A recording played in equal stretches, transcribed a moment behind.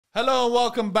Hello and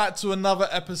welcome back to another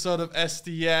episode of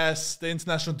SDS. The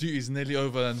international duty is nearly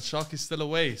over and Shark is still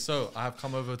away. So I have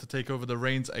come over to take over the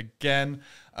reins again.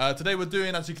 Today we're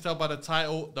doing, as you can tell by the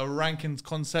title, the rankings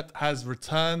concept has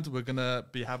returned. We're going to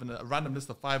be having a random list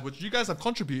of 5, which you guys have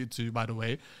contributed to, by the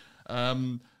way.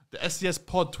 The SDS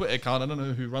Pod Twitter account, I don't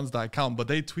know who runs that account, but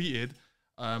they tweeted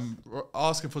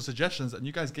asking for suggestions and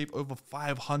you guys gave over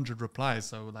 500 replies.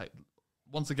 So like,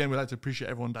 once again, we'd like to appreciate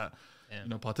everyone that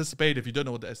participate. If you don't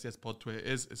know what the SDS Pod Twitter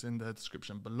is, it's in the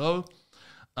description below.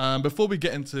 Before we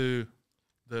get into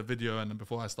the video and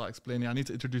before I start explaining, I need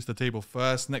to introduce the table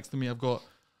first. Next to me, I've got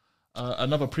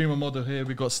another Primo model here.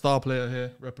 We got Star Player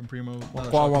here, repping Primo.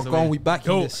 We back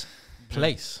in this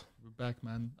place. We're back,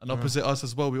 man. And opposite us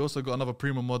as well, we also got another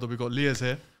Primo model. We got Leah's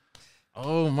here.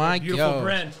 Oh my god! Beautiful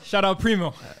brand. Shout out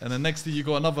Primo. And then next to you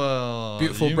got another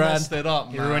beautiful brand. Messed it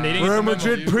up, man. Real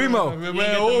Madrid Primo.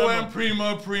 We're all wearing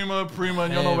Primo,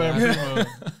 and you're not wearing Primo.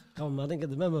 Oh man, I didn't get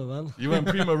the memo, man. You went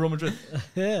Primo, Real Madrid.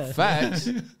 Yeah. Facts.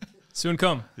 Soon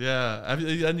come. Yeah.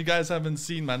 And you guys haven't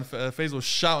seen, man. FaZe was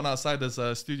shouting outside this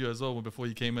studio as well before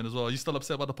you came in as well. Are you still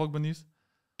upset about the Pogba news?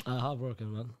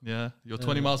 Heartbroken, man. Yeah. You're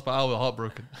 20 miles per hour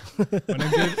heartbroken.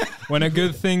 When a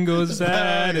good thing goes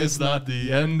bad, it's not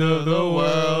the end of the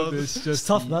world. It's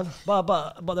tough, man. But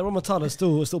the remontada is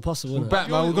still possible. We're back,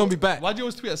 man. We're gonna be back. Why do you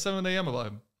always tweet at 7 a.m. about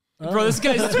him? Bro, this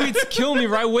guy's tweets kill me,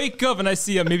 right? I wake up and I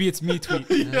see a maybe it's me tweet.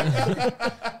 You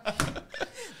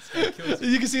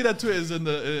can see that Twitter is in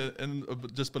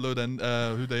just below then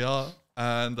who they are.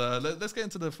 And let's get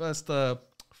into the first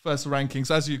rankings.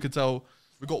 As you could tell,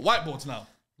 we've got whiteboards now.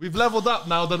 We've leveled up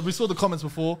now that we saw the comments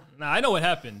before. Now I know what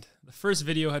happened. The first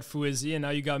video had Fuizzi and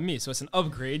now you got me. So it's an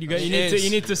upgrade. You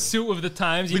need to suit with the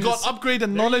times. We got upgrade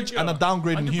in knowledge and a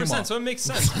downgrade in humor. So it makes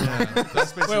sense. Yeah,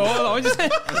 that's basically Wait, hold on. What did you say?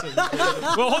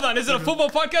 Well, hold on. Is it a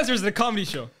football podcast or is it a comedy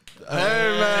show?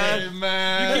 Hey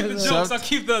man. You keep the jokes, I'll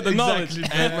keep the knowledge.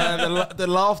 Hey man, the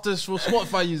laughter's for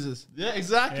Spotify users. Yeah,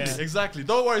 exactly.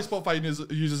 Don't worry, Spotify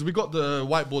users. We got the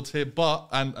whiteboards here,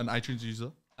 and an iTunes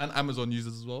user. And Amazon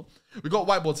users as well. We got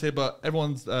whiteboards here, but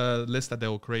everyone's list that they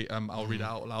will create, I'll read it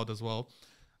out loud as well.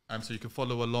 So you can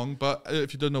follow along. But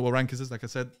if you don't know what rankings is, like I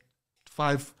said,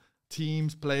 5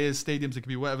 teams, players, stadiums, it could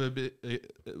be whatever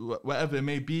it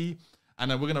may be.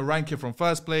 And then we're going to rank it from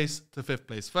 1st place to 5th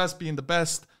place. 1st being the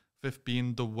best, 5th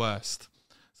being the worst.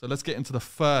 So let's get into the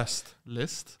first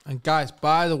list. And guys,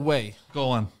 by the way, go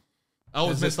on. I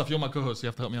always miss stuff. You're my co-host. You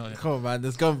have to help me out here. Come on, man.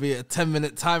 There's going to be a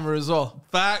 10-minute timer as well.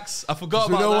 Facts. I forgot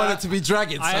about that. We don't want it to be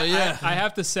dragging, so yeah. I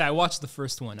have to say, I watched the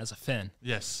first one as a fan.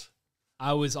 Yes.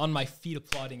 I was on my feet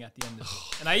applauding at the end of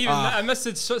it. And I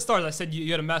messaged Stars. I said, you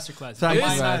had a masterclass.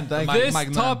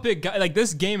 This topic, like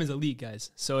this game is elite,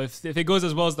 guys. So if it goes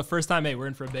as well as the first time, hey, we're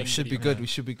in for a bang. We should be good. We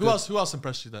should be good. Who else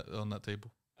impressed you on that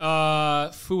table?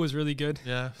 Fu was really good.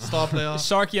 Yeah, Star Player.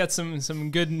 Sharky had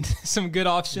some good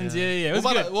options. Yeah. It was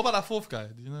good. What about that 4th guy?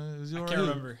 Do you know? I can't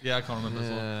remember. Yeah, I can't remember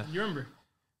as well. You remember?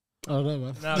 I don't know,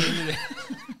 man. Nah, me neither.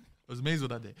 I was amazed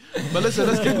with that day. But listen,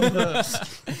 let's get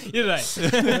into You're right.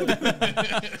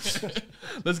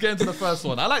 Let's get into the first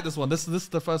one. I like this one. This is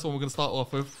the first one we're gonna start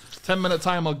off with. 10-minute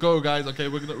timer, go, guys. Okay,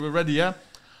 we're ready. Yeah.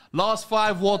 Last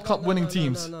 5 World Cup winning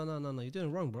teams. No. You're doing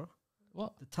it wrong, bro.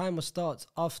 What? The timer starts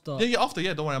after. Yeah, after.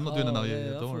 Yeah, don't worry. I'm not doing it now. Yeah,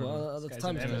 don't worry.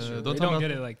 Don't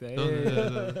get it like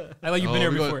that. I like you've been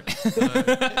here before. Is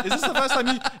this the first time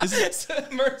you? Is this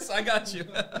Merce, I got you.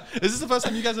 Is this the first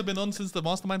time you guys have been on since the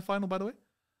Mastermind final? By the way.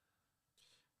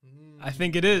 I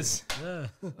think it is.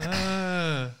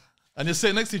 Yeah. And you're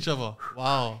sitting next to each other.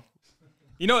 Wow.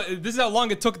 You know, this is how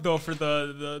long it took though for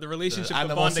the relationship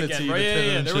to bond again, right?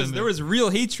 Yeah. There was real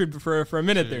hatred for a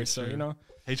minute there. So you know.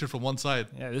 Hatred from one side.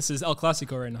 Yeah, this is El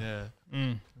Clasico right now.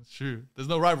 Yeah, That's true. There's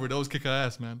no rivalry. They always kick our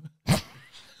ass, man.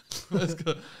 Let's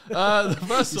go. The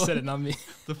first one. You said it, not me.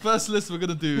 The first list we're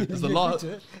gonna do is the last.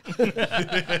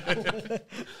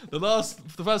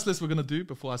 The first list we're gonna do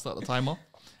before I start the timer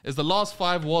is the last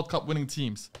 5 World Cup winning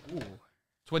teams. Ooh.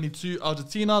 22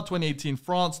 Argentina, 2018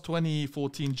 France,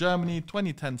 2014 Germany,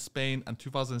 2010 Spain, and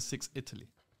 2006 Italy.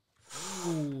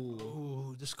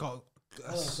 Ooh, just got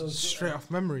straight off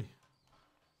memory.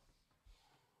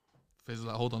 Faisal,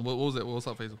 like, hold on. What was it? What was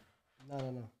that, Faisal? No.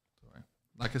 Sorry.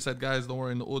 Like I said, guys, don't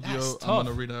worry. In the audio, That's I'm tough.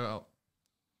 gonna read it out.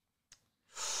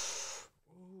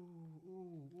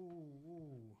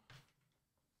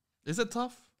 Is it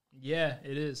tough? Yeah,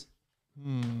 it is.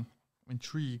 I'm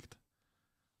intrigued.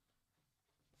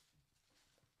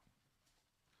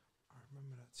 I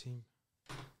remember that team.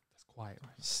 That's quiet.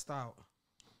 Right? Stout.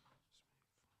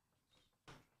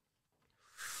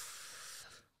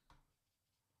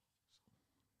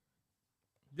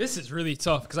 This is really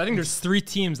tough because I think there's 3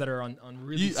 teams that are on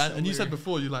really. And you said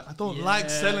before I don't like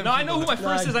selling. No, I know who my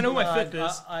first is. I know who my fifth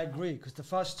is. I agree because the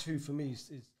first 2 for me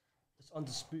is it's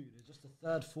undisputed. It's just the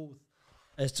third, fourth.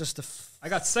 It's just the. I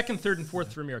got second, third, and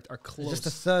fourth for me are close. It's just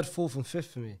the third, fourth, and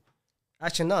fifth for me.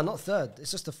 Actually, no, not third.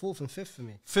 It's just the fourth and fifth for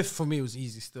me. Fifth for me was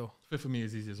easy still. Fifth for me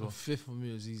is easy as well. Fifth for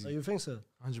me was easy. So you think so?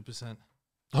 100%.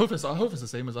 I hope it's the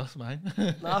same as us, man.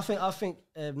 No, I think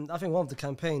one of the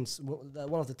campaigns that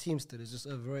one of the teams did is just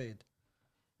overrated.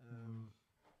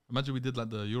 Imagine we did like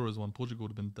the Euros one. Portugal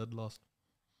would have been dead last.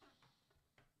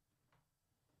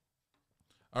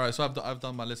 All right, so I've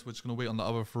done my list. We're just gonna wait on the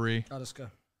other 3. Let's go.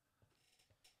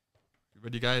 You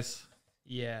ready, guys?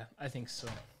 Yeah, I think so.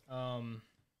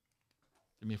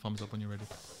 Give me a thumbs up when you're ready.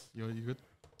 You good?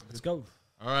 Let's go.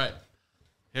 All right.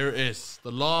 Here it is.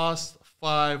 The last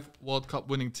 5 World Cup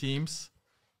winning teams.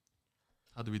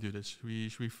 How do we do this? We'll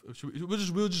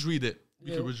just read it.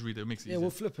 We'll just read it. It makes it easy. Yeah, we'll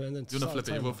flip it and then. You want to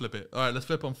flip it? We'll flip it. All right, let's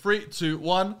flip on 3, 2,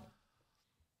 1.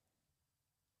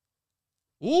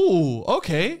 Ooh,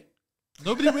 okay.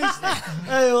 Nobody wins.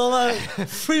 Hey, well, like,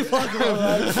 free Pogba,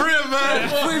 man. Free him, man.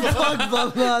 Free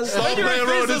Pogba, man. Stop playing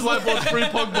around this whiteboard. Free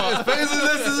Pogba. Faces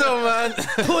this is all, man.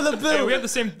 Pull the bill. Hey, we have the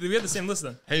same list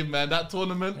then. Hey, man, that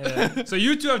tournament. Yeah. So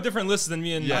you 2 have different lists than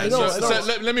me and. Yeah. I know, So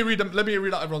let me read them. Let me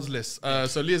read out everyone's list.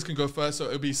 So Leah's can go first. So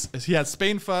it'll be he had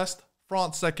Spain first,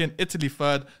 France second, Italy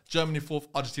third, Germany fourth,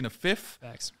 Argentina fifth.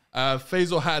 Facts.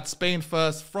 Faisal had Spain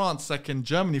first, France second,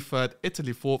 Germany third,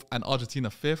 Italy fourth, and Argentina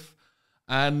fifth.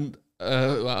 And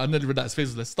I nearly read that as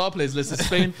Faisal's list. Star players list is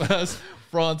Spain first,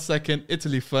 France second,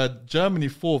 Italy third, Germany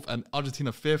fourth, and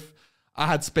Argentina fifth. I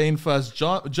had Spain first,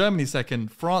 Germany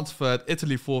second, France third,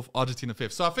 Italy fourth, Argentina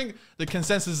fifth. So I think the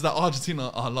consensus is that Argentina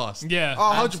are last. Yeah.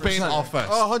 Oh, And Spain are first.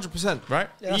 Oh, 100%. Right?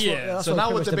 That's So what now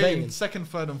we're we're pretty much debating second,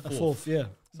 third, and fourth. Fourth, yeah.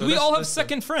 Do we all have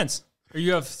second France? Or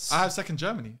you have. I have second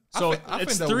Germany. So I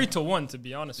it's think 3-1 to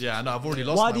be honest. Yeah, no, I've already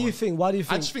lost. Why do you think? I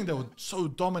just think they were so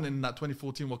dominant in that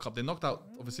 2014 World Cup. They knocked out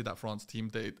obviously that France team.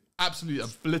 They absolutely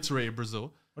obliterated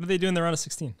Brazil. What did they do in the round of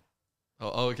 16?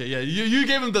 Oh, okay, yeah. You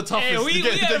gave them the toughest. Hey, we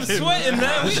had them sweating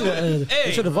that.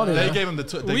 They should have won it. They gave them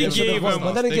the. We gave them.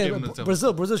 But then again,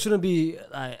 Brazil shouldn't be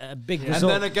a big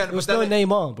result. And then again, it was no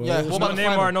Neymar, bro. Yeah, What about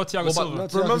Neymar, no Thiago Silva?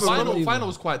 Remember, final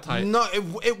was quite tight. No,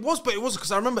 it was, but it wasn't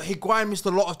because I remember Higuain missed a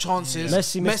lot of chances.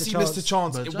 Messi missed a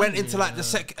chance. It went into like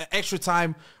the extra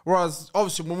time. Whereas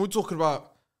obviously when we're talking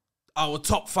about our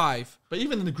top 5, But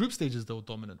even in the group stages, they were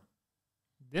dominant.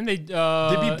 Then they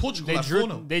beat Portugal at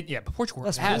 4-0. Yeah, but Portugal.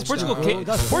 That's Has. bullshit, Portugal.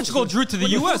 bro. Portugal drew to the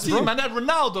US, bro. Man, that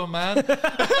Ronaldo, man.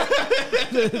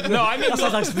 No, I mean That's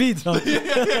like speed.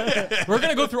 we're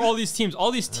gonna go through all these teams.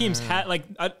 All these teams had like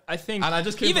I think. And I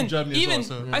just came from Germany as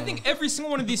well, so. I think every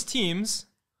single one of these teams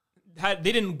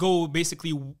they didn't go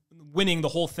basically winning the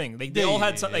whole thing. They all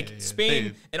had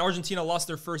Spain and Argentina lost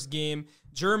their first game.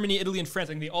 Germany, Italy, and France,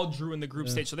 they all drew in the group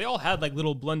stage. So they all had like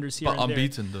little blunders here But and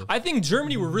unbeaten, there. though. I think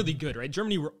Germany were really good, right?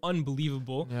 Germany were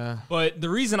unbelievable. Yeah. But the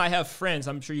reason I have France,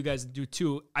 I'm sure you guys do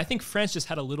too, I think France just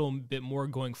had a little bit more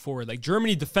going forward. Like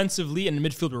Germany defensively and the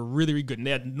midfield were really, really good. And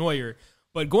they had Neuer.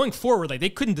 But going forward, like they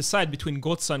couldn't decide between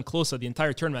Götze and Klose the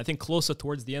entire tournament. I think Klose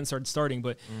towards the end started starting,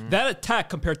 but that attack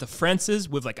compared to France's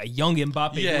with like a young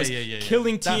Mbappe who was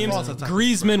killing teams.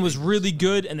 Griezmann was really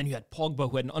good, and then you had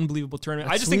Pogba who had an unbelievable tournament.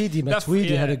 I just think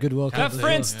Matuidi had a good World Cup. That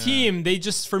France team, they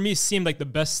just for me seemed like the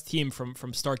best team from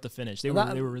start to finish. They were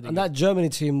really good. And that Germany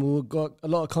team got a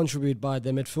lot of contributed by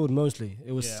their midfield mostly.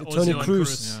 It was Toni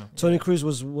Kroos. Toni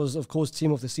Kroos was of course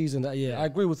team of the season that year. I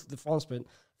agree with the France bit.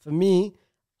 For me,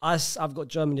 I've got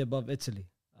Germany above Italy.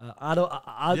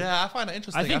 I find it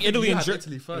interesting. I think Italy and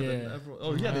Italy further. Yeah.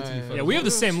 Italy further. Yeah, we have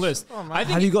the same list.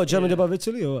 Have you got Germany above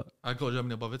Italy or what? I got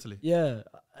Germany above Italy. Yeah,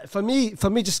 for me,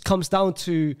 just comes down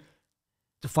to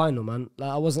the final, man.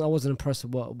 Like I wasn't impressed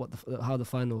with how the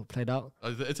final played out.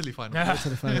 The Italy final.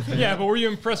 Yeah, but were you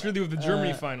impressed really with the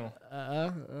Germany final?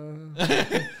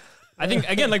 I think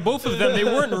again, like both of them, they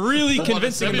weren't really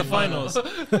convincing in the finals.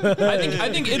 I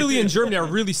think Italy and Germany are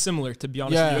really similar, to be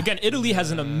honest with you. Again, Italy has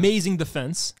an amazing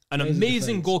defense, an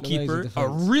amazing goalkeeper, a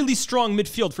really strong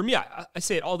midfield. For me, I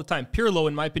say it all the time. Pirlo,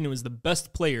 in my opinion, was the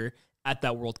best player at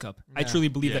that World Cup. I truly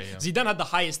believe that. Zidane had the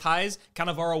highest highs.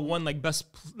 Cannavaro won like best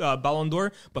Ballon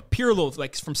d'Or, but Pirlo,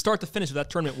 like from start to finish of that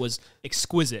tournament, was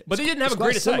exquisite. But they didn't have a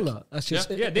great attack. They didn't have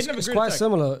a great It's quite attack.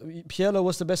 similar. Pirlo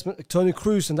was the best. Toni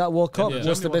Kroos in that World Cup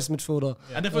was the best midfielder.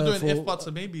 And if we're doing if buts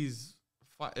and maybes,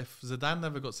 if Zidane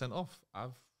never got sent off, I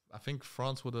think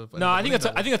France would have. No, I think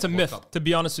that's a myth. To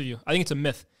be honest with you, I think it's a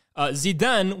myth.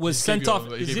 Zidane was sent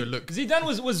off. He gave you a look.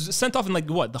 Zidane was sent off in like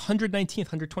what, the 119th,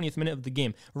 120th minute of the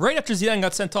game. Right after Zidane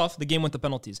got sent off, the game went to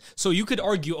penalties. So you could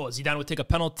argue, oh, Zidane would take a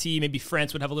penalty, maybe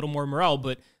France would have a little more morale,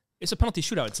 but it's a penalty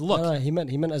shootout. It's luck. No, he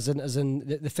meant as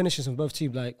in the finishes from both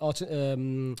teams. Like what's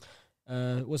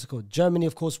it called? Germany,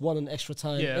 of course, won in extra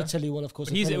time. Yeah. Italy won, of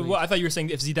course. Well, I thought you were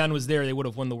saying if Zidane was there, they would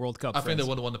have won the World Cup. I think they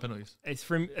would have won the penalties.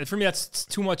 For me, that's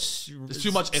too much. It's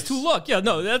too much. It's too luck. Yeah,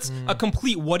 no, that's a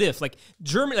complete what if. Like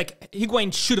Germany, like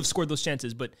Higuain should have scored those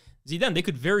chances, but Zidane, they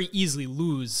could very easily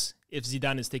lose if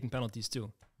Zidane is taking penalties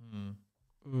too.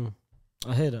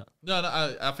 I hear that. No,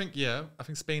 I think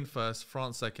Spain first,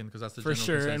 France second, because that's the For general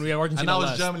sure, consensus. and we have Argentina And now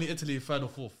last. it's Germany, Italy third or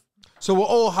fourth. So we're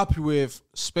all happy with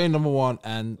Spain number 1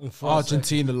 and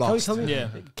Argentina last.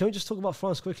 Can we just talk about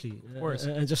France quickly? Of course.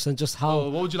 And just how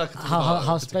What would you like to talk about?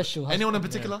 how special? Anyone in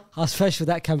particular? How special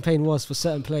that campaign was for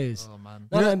certain players. Oh man.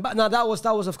 No, that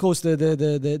was of course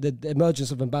the emergence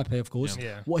of Mbappe, of course.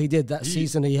 Yeah. What he did that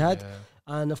season he had.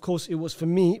 And of course, it was for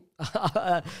me,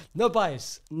 no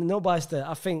bias there.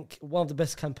 I think one of the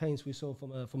best campaigns we saw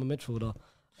from a midfielder.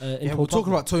 We're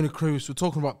talking about Toni Kroos. We're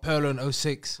talking about Pirlo in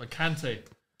 06. Like Kante.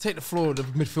 Take the floor, the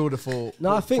midfielder for.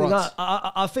 No, for France.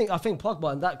 I think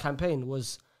Pogba in that campaign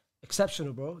was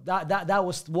exceptional, bro. That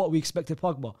was what we expected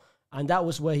Pogba, and that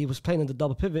was where he was playing in the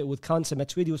double pivot with Kante.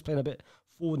 Matuidi was playing a bit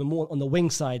forward and more on the wing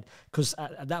side because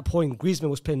at that point Griezmann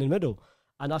was playing in the middle,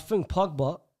 and I think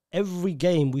Pogba. Every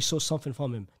game we saw something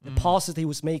from him. The passes he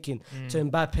was making to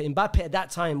Mbappe. Mbappe at that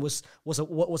time was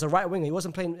a right winger. He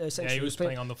wasn't playing central. Yeah, he was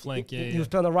playing on the flank. He was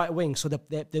playing on the right wing. So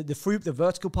the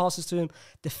vertical passes to him,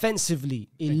 defensively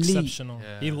elite. Exceptional.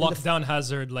 Yeah. He locked down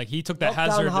Hazard. Like he took that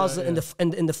Hazard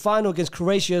in the final against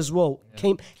Croatia as well.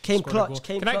 Came clutch.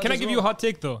 Can I give you a hot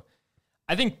take though?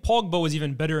 I think Pogba was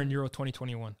even better in Euro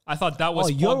 2021. I thought that was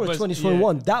Euro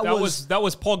 2021. That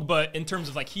was Pogba in terms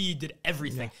of like he did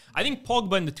everything. Yeah. I think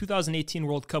Pogba in the 2018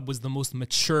 World Cup was the most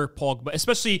mature Pogba,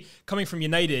 especially coming from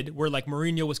United, where like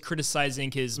Mourinho was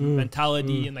criticizing his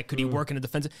mentality and like could he work in the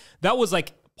defense. That was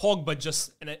like Pogba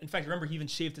just, and in fact, remember he even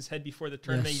shaved his head before the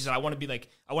tournament. He said, I want to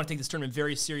take this tournament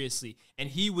very seriously, and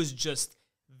he was just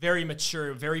very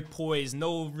mature, very poised,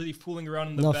 no really fooling around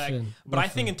in the back. But I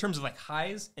think in terms of like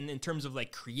highs and in terms of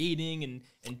like creating and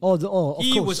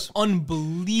he was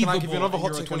unbelievable. Can I give you another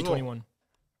hot take 2021?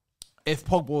 If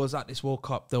Pogba was at this World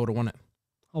Cup, they would have won it.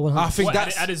 I think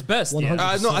that's at his best. No,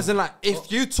 as in like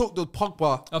if you took the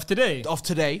Pogba of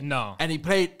today, no, and he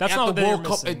played that's at not the World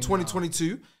Cup in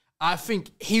 2022, I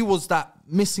think he was that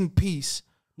missing piece.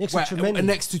 Next to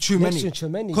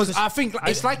Tchouaméni. Because I think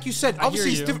it's like you said,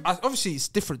 obviously it's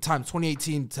different time.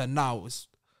 2018 to now is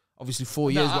obviously 4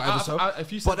 years,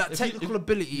 but that technical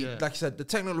ability, like I said, the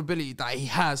technical ability that he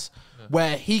has,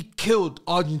 where he killed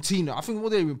Argentina. I think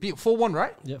what they beat 4-1,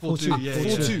 right? Yeah, 4-2.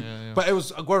 4-2. But it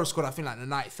was Aguero scored, I think, like the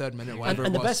 93rd minute.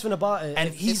 And the best thing about it,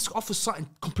 and he's offers something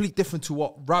completely different to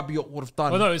what Rabiot would have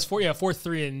done. Well, no, it was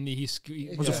 4-3, and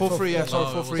was it 4-3? Yeah,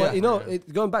 sorry, 4-3. But you know,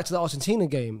 going back to the Argentina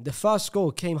game, the first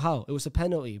goal came how? It was a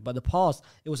penalty, but the pass,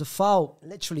 it was a foul,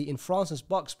 literally in France's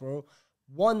box, bro.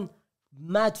 One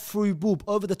mad through boob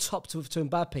over the top to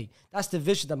Mbappe. That's the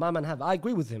vision that my man have. I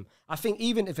agree with him. I think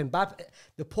even if Mbappe,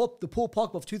 the poor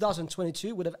Pogba of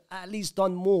 2022 would have at least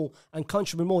done more and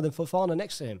contributed more than Fofana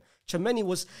next to him. Tchouaméni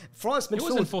was France midfield. It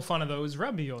wasn't Fofana though. It was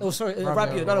Rabiot. Oh, sorry,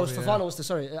 Rabiot. No, it was Fofana. Was the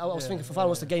sorry? I was thinking Fofana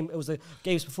was the game. It was the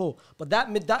games before. But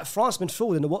that France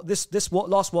midfield in the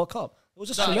last World Cup. It was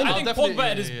just tremendous. I think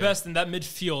Pogba at his best in that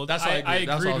midfield. I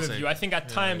agree with you. I think at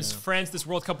times France, this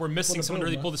World Cup, were missing someone to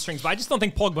really pull the strings. But I just don't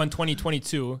think Pogba in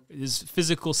 2022, his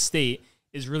physical state,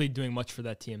 is really doing much for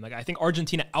that team. Like I think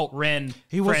Argentina outran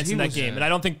France in that game, and I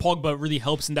don't think Pogba really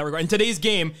helps in that regard. In today's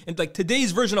game, and like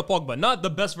today's version of Pogba, not the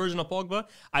best version of Pogba,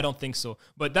 I don't think so.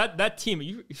 But that team,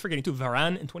 you're forgetting too,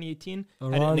 Varane in 2018,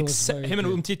 him and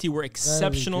Umtiti were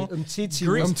exceptional.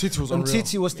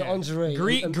 Umtiti was the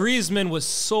underrated. Griezmann was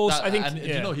so. I think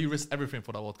you know he risked everything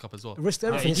for that World Cup as well. Risked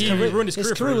everything. He ruined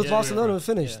his career with Barcelona was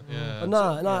finished. But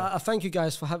I thank you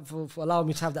guys for allowing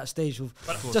me to have that stage of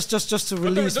just to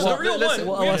release the real one.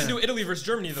 We have to do Italy versus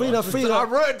Germany though. I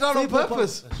wrote it down on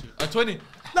purpose. 20.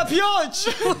 La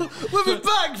Pionge! We'll be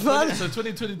back, man. So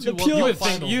 2022 World Cup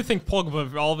final. You think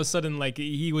Pogba all of a sudden like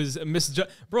he was misjudged?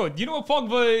 Bro, do you know what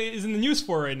Pogba is in the news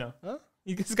for right now? Huh?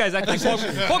 This guy's acting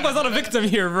Pogba's not a victim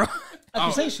here, bro.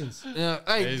 Accusations. Yeah,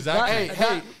 hey,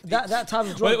 exactly. That type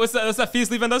of drug. What's that Fies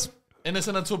Levan does?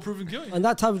 Innocent until proven guilty. And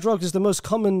that type of drug is the most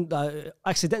common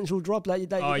accidental drug.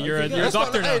 You're a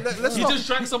doctor now. He just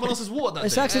drank someone else's water.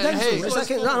 It's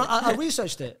accidental. I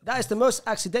researched it. That is the most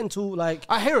accidental. Like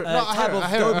I hear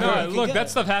it. Look, that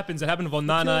stuff happens. It happened with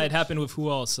Onana. It happened with who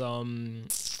else?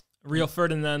 Rio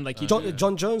Ferdinand, like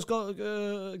John Jones got. Is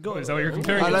that what you're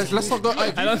comparing? Let's not go. I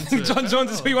don't think John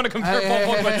Jones is who you want to compare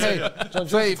Paul Pogba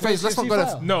to. Face, let's not go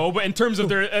there. No, but in terms of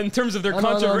their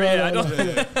controversy, I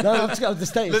don't. No, let's go to the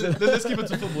States. Let's keep it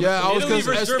to football. Yeah, I was going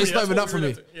to say, it's not even that for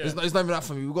me. Yeah. It's not even that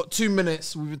for me. We've got 2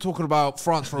 minutes. We've been talking about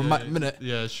France for a minute.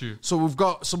 Yeah, sure. So we've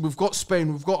got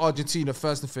Spain, we've got Argentina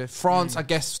first and fifth. France, I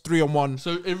guess 3-1.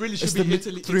 So it really should It's be the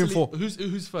Italy. 3 and 4.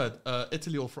 Who's third?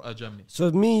 Italy or Germany? So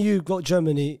me, you got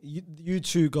Germany. You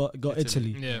two got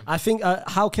Italy. Yeah. I think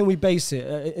how can we base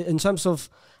it in terms of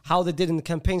how they did in the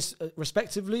campaigns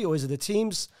respectively, or is it the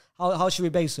teams? How should we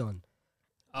base it on?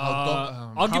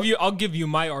 I'll give you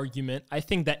my argument. I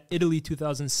think that Italy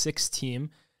 2006 team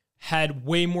had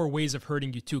way more ways of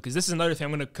hurting you too, because this is another thing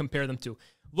I'm going to compare them to.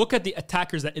 Look at the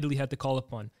attackers that Italy had to call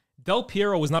upon. Del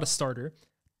Piero was not a starter.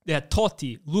 They had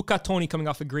Totti, Luca Toni coming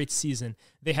off a great season.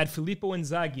 They had Filippo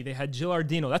Inzaghi. They had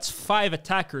Gilardino. That's 5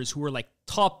 attackers who were like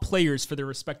top players for their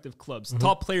respective clubs.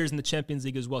 Top players in the Champions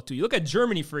League as well too. You look at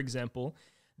Germany, for example.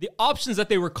 The options that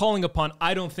they were calling upon,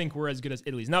 I don't think were as good as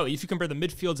Italy's. Now, if you compare the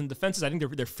midfields and defenses, I think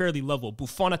they're fairly level.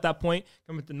 Buffon at that point,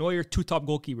 coming to Neuer, 2 top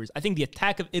goalkeepers. I think the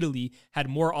attack of Italy had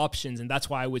more options, and that's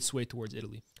why I would sway towards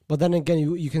Italy. But then again,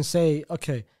 you can say,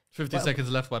 okay, 50 seconds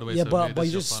left, by the way. yeah,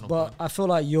 so but I feel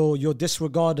like you're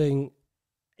disregarding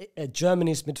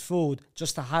Germany's midfield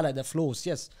just to highlight their flaws.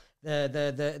 Yes,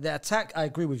 the attack, I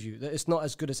agree with you. It's not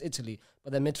as good as Italy,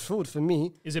 but the midfield for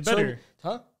me Is it better?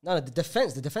 No, the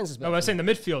defense is better. No, I was saying the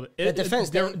midfield. The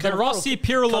defense. They're Rossi,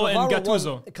 Pirlo, and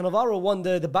Gattuso. Cannavaro won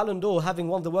the Ballon d'Or, having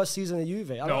won the worst season at Juve.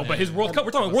 No, but his World Cup.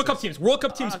 We're talking about World Cup teams. World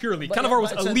Cup teams purely. Cannavaro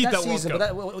was elite that World season,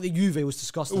 Cup. But the Juve was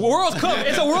disgusting. World Cup.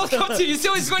 It's a World Cup team. You see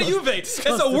how he's going to Juve. It's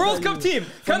a World Cup team.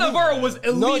 Cannavaro was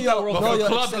elite that World Cup.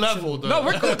 Club level, though. No,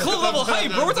 we're club level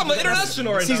hype, bro. We're talking about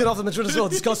international right now. Season after Madrid as well,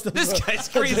 disgusting. This guy's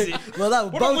crazy. Well,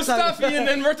 that What about Mustafi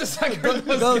and Mertesacker?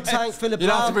 Boateng, Philip You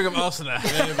don't have to Lam, bring up Arsenal.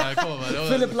 Yeah, man, come on, man.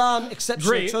 Philip Lam, exceptional.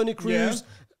 Great. Tony Cruz. Yeah.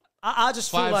 I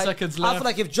just feel 5 like seconds I left. feel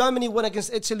like if Germany win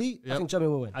against Italy, I think Germany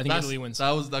will win. I think Italy wins.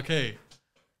 That was okay.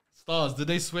 Stars, did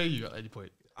they sway you at any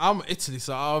point? I'm Italy,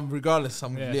 so regardless,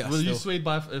 I'm Yeah. yeah, Were you still. swayed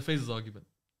by Faze's argument?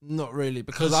 Not really,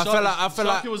 because I felt like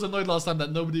Sharky was annoyed last time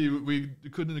that we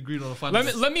couldn't agree on a final.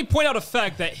 Let me point out a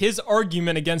fact that his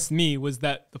argument against me was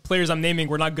that the players I'm naming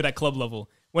were not good at club level,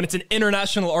 when it's an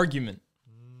international argument.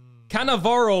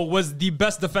 Cannavaro was the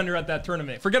best defender at that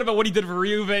tournament. Forget about what he did for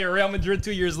Juve or Real Madrid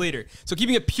 2 years later. So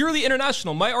keeping it purely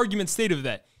international, my argument stated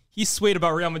that he swayed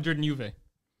about Real Madrid and Juve.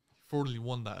 Fraudly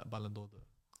won that Ballon d'Or.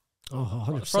 Oh,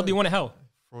 100%. Probably won it how?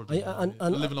 Fraudly.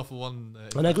 and- Living off of one.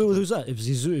 And I agree with who's that. If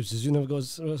Zizou never got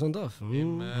sent off.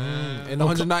 in the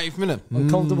 190th minute.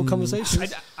 Uncomfortable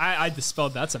conversations. I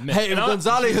dispelled that's a myth. Hey, if And I-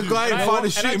 Gonzalez could go out and I- find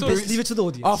his and I shooting told- boots Leave it to the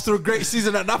audience. after a great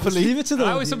season at Napoli. Leave it to the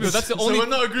I always tell people audience. that's the only. we're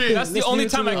not agreeing. That's the Let's only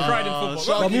leave it time to I the- cried in Sharky,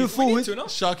 football. But move forward.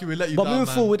 Sharky, we let you But down, moving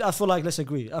man. forward, I feel like let's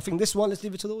agree. I think this one, let's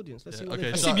leave it to the audience. Let's see what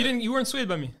okay, they so- think. You weren't swayed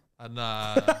by me.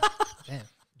 Nah.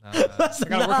 I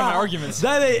gotta work on my arguments.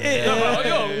 That ain't it. No, but,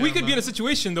 yo, we could be in a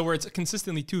situation though where it's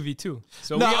consistently 2v2.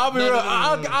 So No, we I'll be no, real.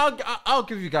 no, no, I'll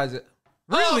give you guys it.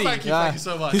 really? Thank you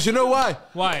so much. Because you know why?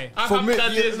 Why? I For have me,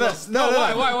 10 years lost. no.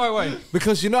 Why?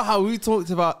 Because you know how we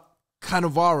talked about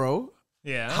Cannavaro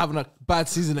Yeah. having a bad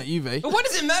season at Juve. But what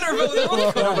does it matter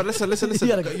about No, but listen.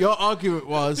 Yeah, Your argument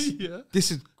was Yeah.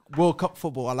 this is World Cup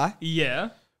football, I lie. Yeah.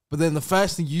 But then the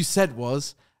first thing you said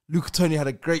was Luca Toni had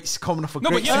a great coming off a No,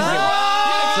 but great he had a season.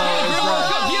 great World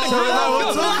Cup. He had a So great now World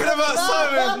we're Cup. talking about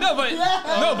Simon.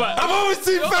 No, but I'm always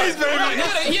team face, No,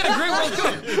 baby. he had a great World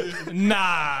Cup.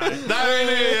 Nah. That ain't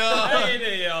it, yo.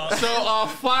 Hey, yo. So our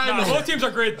final. Nah, both teams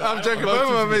are great. Though. I'm joking. Both Both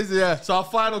of them teams. amazing, yeah. So our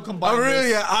final combined. I'm really,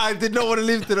 list- I did not want to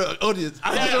leave it to the audience.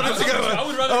 I just Yeah, wanted to go. I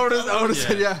would rather- I would have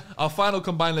said, yeah. Our final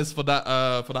combined list for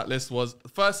that list was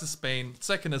first is Spain,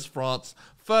 second is France,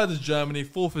 third is Germany,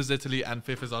 fourth is Italy, and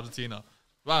fifth is Argentina.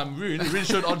 Wow, I'm really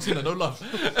showed Argentina no love.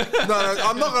 No,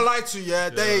 I'm not gonna lie to you. Yeah,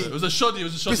 It was a shoddy.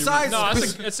 Besides- No,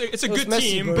 it's a good Messi,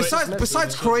 team. bro. But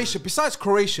besides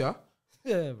Croatia,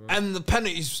 Yeah, bro. and the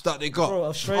penalties that they got. Bro,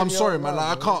 Australia, I'm sorry, man. wow,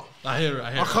 Like, I can't. I hear it.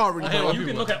 I can't really. hear believe you it.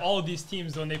 can look at all of these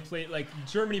teams when they played. Like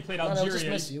Germany played No, it was Algeria.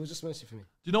 just Messi. It was just Messi for me. Do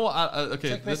you know what? Okay.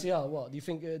 Take Messi out. What do you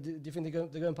think? Do you think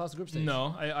they're going past the group stage?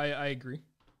 No, I agree,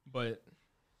 but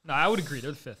no, I would agree.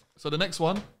 They're the fifth. So the next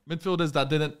one, midfielders that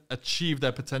didn't achieve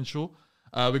their potential.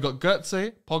 We got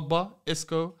Götze, Pogba,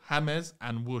 Isco, James,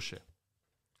 and Wilshere.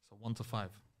 So 1 to 5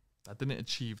 that didn't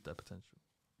achieve their potential.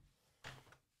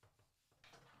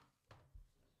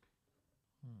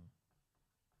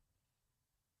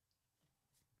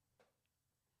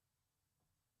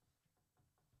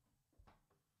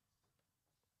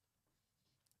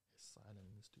 It's silent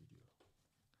in the studio.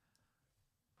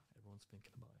 Everyone's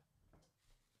thinking about it.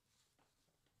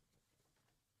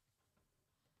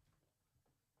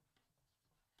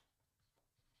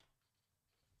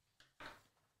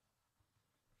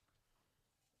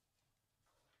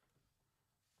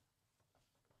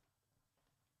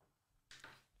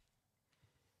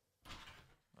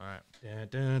 All right.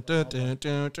 Done.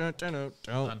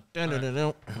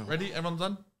 Ready? Everyone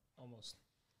done? Almost.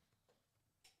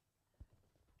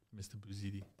 Mr.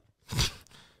 Bouzidi.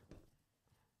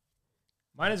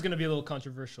 Mine is going to be a little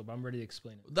controversial, but I'm ready to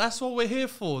explain it. That's what we're here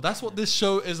for. That's what this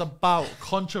show is about.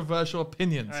 Controversial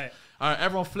opinions. All right. All right,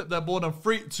 everyone flip their board on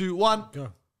 3, 2, 1.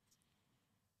 Go.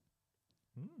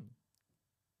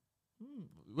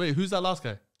 Wait, who's that last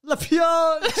guy?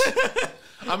 Lapiot.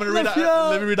 I'm gonna read out.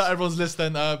 Let me read out everyone's list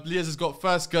then. Liaz has got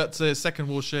first Götze, second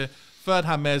Wilshere, third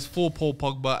James, fourth Paul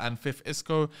Pogba, and fifth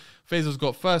Isco. Faisal's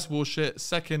got first Wilshere,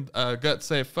 second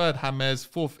Götze, third James,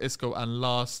 fourth Isco, and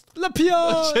last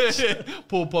Lapiot.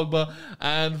 Paul Pogba.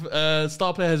 And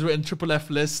star player has written triple F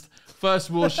list.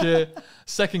 First Wilshere,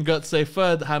 second Götze,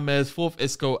 third James, fourth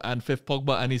Isco, and fifth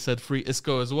Pogba. And he said free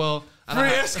Isco as well. And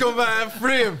Free Isco, man.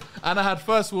 Free him. And I had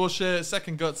first Wilshere,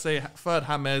 second Götze, third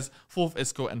James, fourth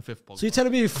Isco, and fifth Pogba. So you're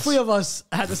telling me 3 of us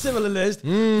had a similar list,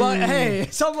 but hey,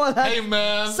 someone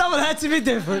had to be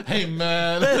different. Hey,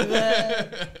 man.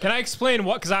 Can I explain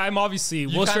what? Because I'm obviously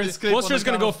Wilshere's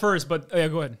going to go first, but yeah,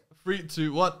 go ahead. 3,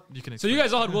 2, 1. You can explain. So you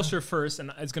guys all had Wilshere first,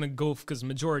 and it's going to go because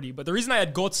majority. But the reason I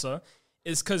had Götze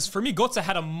is because for me, Götze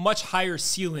had a much higher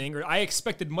ceiling, or I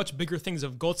expected much bigger things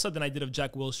of Götze than I did of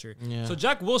Jack Wilshere. Yeah. So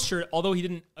Jack Wilshere, although he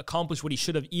didn't accomplish what he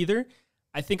should have either,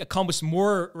 I think accomplished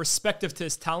more respective to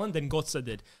his talent than Götze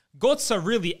did. Götze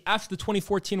really, after the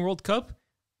 2014 World Cup,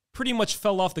 pretty much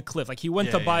fell off the cliff. Like he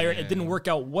went to Bayern, it didn't work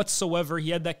out whatsoever.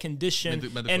 He had that condition.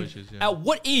 And issues, at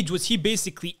what age was he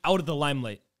basically out of the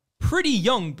limelight? Pretty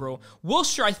young, bro.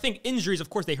 Wilshere, I think injuries, of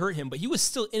course, they hurt him, but he was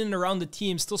still in and around the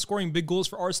team, still scoring big goals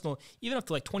for Arsenal, even up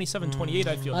to like 27, 28,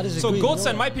 I feel. So Götze,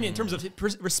 in my opinion, in terms of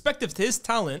respective to his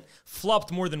talent,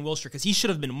 flopped more than Wilshere because he should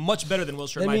have been much better than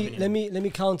Wilshere, in my opinion. Let me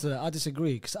counter that. I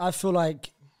disagree because I feel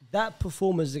like that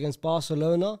performance against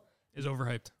Barcelona is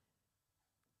overhyped.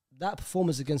 That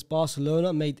performance against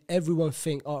Barcelona made everyone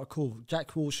think, oh, cool, Jack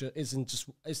Wilshere isn't just...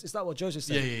 Is that what Joseph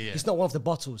said? Yeah. He's not one of the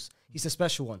bottles. He's a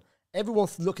special one. Everyone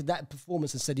looked at that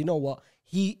performance and said, you know what?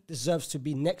 He deserves to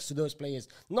be next to those players.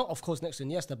 Not, of course, next to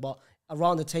Iniesta, but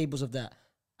around the tables of that.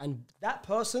 And that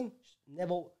person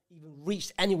never even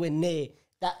reached anywhere near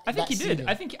that. I think he did.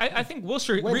 I think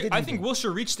Wilshere. I think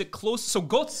Wilshere reached it close. So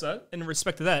Götze, in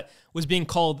respect to that, was being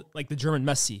called like the German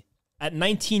Messi. At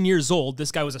 19 years old,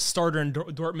 this guy was a starter in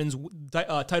Dortmund's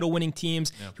title-winning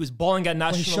teams. Yeah. He was balling at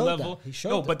national level.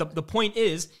 But the point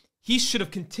is, he should have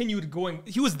continued going.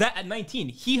 He was that at 19.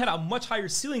 He had a much higher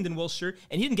ceiling than Wilshere,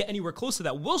 and he didn't get anywhere close to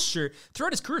that. Wilshere,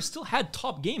 throughout his career, still had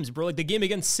top games, bro. Like the game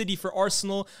against City for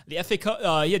Arsenal, the FA Cup.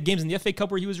 He had games in the FA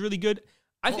Cup where he was really good.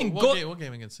 What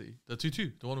game against City? The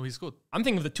 2-2, the one where he scored. I'm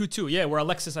thinking of the 2-2, yeah, where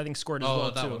Alexis, I think, scored as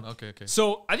well, that too. One. Okay.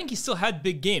 So I think he still had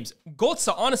big games.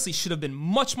 Götze, honestly, should have been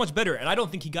much, much better, and I don't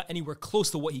think he got anywhere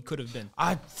close to what he could have been.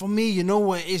 For me, you know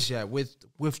what it is, yeah,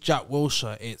 with Jack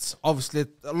Wilshere, it's obviously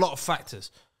a lot of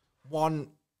factors. One,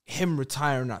 him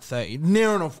retiring at 30.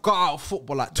 Near enough got out of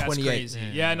football at 28. That's crazy.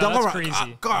 Yeah, no, that's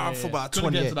crazy. Got out of football at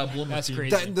 28. That's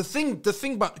crazy. The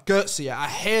thing about Götze, yeah, I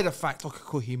hear the fact, okay,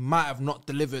 cool, he might have not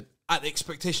delivered at the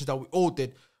expectations that we all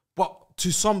did, but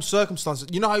to some circumstances,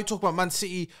 you know how you talk about Man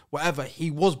City, whatever,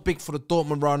 he was big for the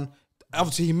Dortmund run.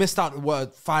 Obviously, he missed out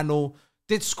the final,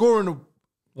 did score in the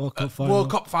World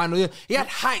Cup final. Yeah. He had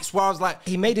heights where I was like,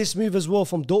 he made his move as well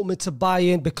from Dortmund to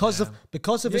Bayern because of his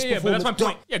performance. Yeah, but that's my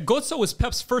point. Yeah, Götze was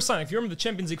Pep's first signing. If you remember the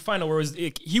Champions League final, where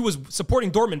he was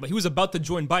supporting Dortmund, but he was about to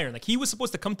join Bayern. Like he was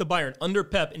supposed to come to Bayern under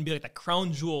Pep and be like the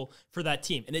crown jewel for that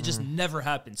team, and it just never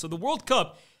happened. So the World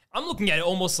Cup, I'm looking at it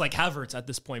almost like Havertz at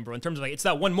this point, bro, in terms of like, it's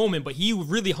that one moment, but he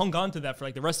really hung on to that for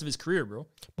like the rest of his career, bro.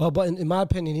 But in my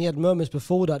opinion, he had moments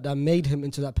before that made him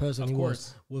into that person he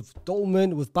was. With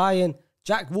Dortmund, with Bayern,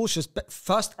 Jack Wilshere's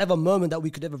first ever moment that we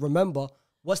could ever remember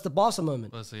was the Barca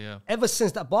moment. Ever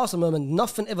since that Barca moment,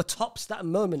 nothing ever tops that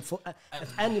moment for at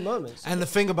any moment. So. And the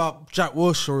thing about Jack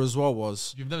Wilshere as well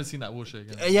was... You've never seen that Wilshere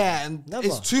again. Yeah, and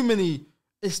it's too many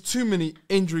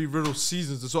injury-riddled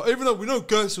seasons as well. Even though we know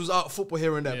Götze was out of football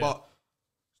here and there, but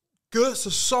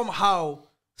Götze somehow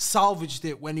salvaged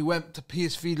it when he went to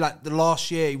PSV like the last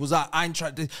year. He was at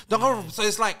Eintracht. So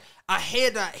it's like, I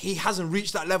hear that he hasn't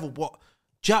reached that level, but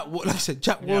Jack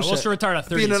Wilshere retired at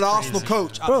 30. Being an Arsenal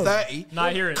coach at 30. Nah,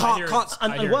 I hear it.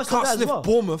 And worse than that as well.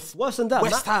 Bournemouth. Worse than that.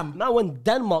 West Ham. Now when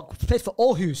Denmark played for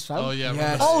Aarhus, fam. Oh,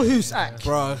 yeah. Aarhus act.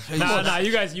 Bro. Nah,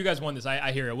 you guys won this.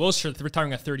 I hear it. Wilshere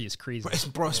retiring at 30 is crazy.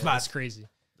 It's mad. It's crazy.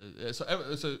 So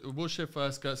Wilshere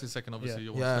first, Götze second, obviously.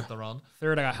 You want to around.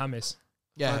 Third, I got James.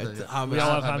 Yeah. We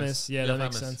all have James. Yeah, that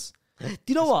makes sense. Do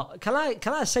you know what? Can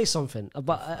I say something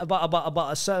about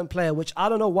a certain player, which I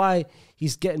don't know why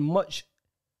he's getting much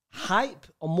hype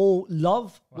or more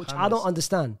love, which I don't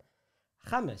understand.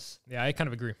 James. Yeah, I kind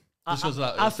of agree. I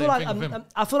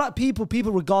feel like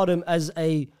people regard him as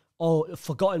a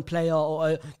forgotten player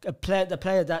or a player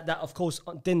that of course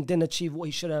didn't achieve what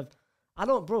he should have. I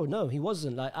don't, bro. No, he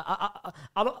wasn't. Like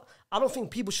I don't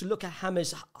think people should look at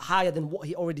James higher than what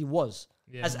he already was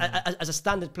as a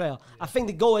standard player. Yeah. I think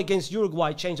the goal against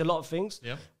Uruguay changed a lot of things.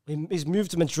 Yeah. He's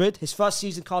moved to Madrid. His first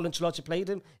season, Carlo Ancelotti played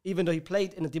him, even though he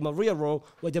played in the Di Maria role,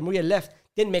 where Di Maria left,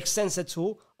 didn't make sense at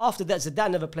all. After that,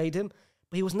 Zidane never played him.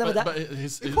 But he was never that. But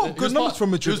he put good numbers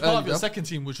from Madrid. He was part of your second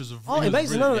team, which was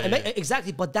amazing.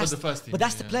 Exactly. But that's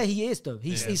the player he is, though.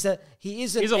 He's a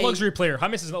luxury player.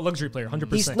 James is a luxury player,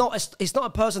 100%. He's not a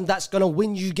person that's gonna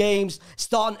win you games,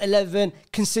 start 11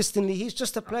 consistently. He's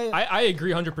just a player. I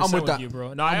agree 100% with you,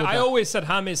 bro. No, I always said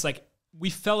James, like, we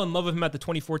fell in love with him at the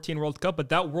 2014 World Cup, but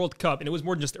that World Cup, and it was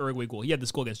more than just the Uruguay goal. He had this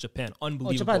goal against Japan.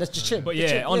 Unbelievable. Japan, that's just chip. But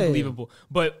unbelievable. Yeah.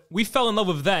 But we fell in love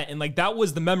with that, and like that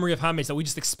was the memory of James that we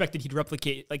just expected he'd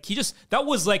replicate. Like that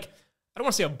was like, I don't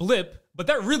want to say a blip, but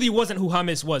that really wasn't who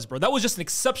James was, bro. That was just an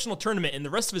exceptional tournament, and the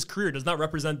rest of his career does not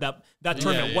represent that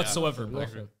tournament whatsoever.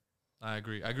 I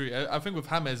agree. I think with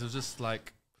James, it was just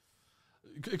like,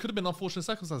 it could have been unfortunate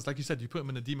circumstances. Like you said, you put him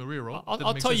in a Di Maria role.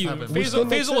 I'll tell you,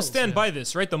 Faisal will stand by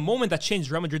this, right? The moment that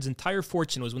changed Real Madrid's entire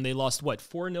fortune was when they lost,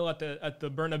 4-0 at the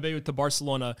Bernabeu to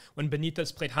Barcelona, when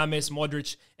Benitez played James,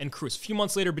 Modric, and Kroos. A few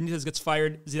months later, Benitez gets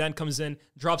fired. Zidane comes in,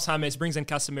 drops James, brings in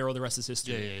Casemiro. The rest is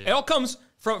history. It all comes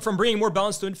from bringing more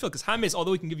balance to midfield, because James,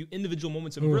 although he can give you individual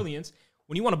moments of brilliance,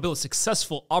 when you want to build a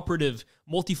successful, operative,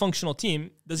 multifunctional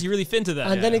team, does he really fit into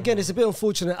that? And then again, it's a bit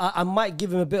unfortunate. I might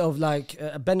give him a bit of like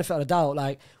a benefit of the doubt.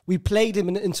 Like, we played him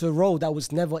into a role that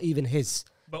was never even his.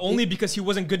 But only because he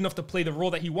wasn't good enough to play the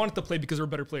role that he wanted to play because there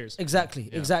were better players. Exactly.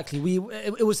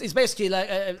 It's basically like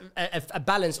a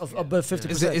balance of both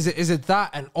 50%. Is it that,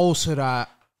 and also that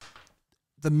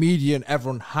the media and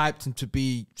everyone hyped him to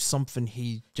be something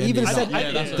he genuinely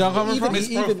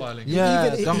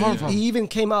he even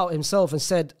came out himself and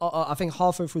said, I think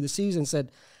halfway through the season,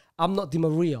 said, I'm not Di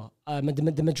Maria.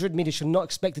 The Madrid media should not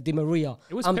expect a Di Maria.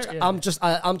 I'm just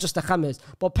a James.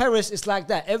 But Perez is like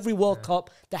that. Every World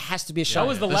Cup, there has to be a shiny. That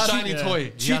was the last shiny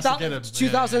toy.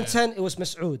 2010, it was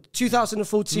Masoud.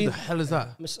 2014. Who the hell is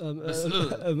that? Masoud.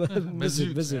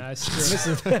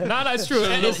 No, it's true.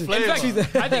 In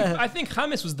fact, I think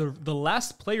James was the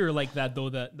last player like that, though,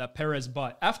 that Perez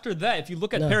bought. After that, if you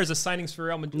look at Perez's signings for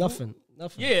Real Madrid, nothing.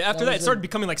 Yeah, after that, it started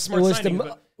becoming like smart signing.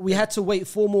 We had to wait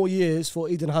 4 more years for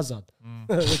Eden Hazard.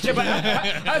 Yeah, but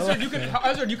Hazard,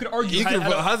 you could argue. You could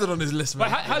put Hazard on his list,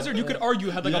 man. But Hazard, you could argue,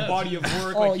 had like a body of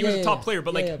work. Like he was a top player.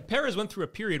 But like Perez went through a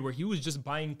period where he was just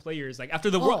buying players. Like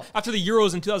after the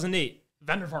Euros in 2008.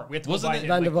 Van der Vaart, we had to buy him.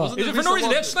 Van der Vaart. For no reason,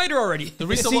 they had Schneider already. The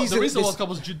recent World Cup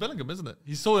was Jude Bellingham, isn't it?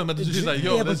 He saw him and he's like,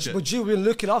 yo, but Jude, we've been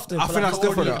looking after him. I think that's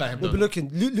different. We've been looking.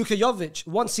 Luka Jovic,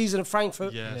 1 season in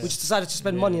Frankfurt, which decided to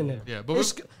spend money on him. Yeah, but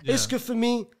Isco for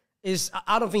me is,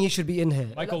 I don't think he should be in here.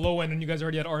 Michael Lowen, and you guys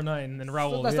already had R9 and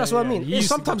Raul. That's what I mean.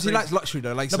 Sometimes he likes luxury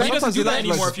though. Like but he doesn't do that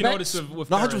anymore. If you notice with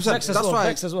 100%. That's why.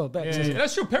 Bex as well.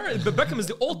 That's true. But Beckham is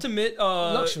the ultimate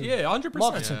luxury. Yeah, 100%.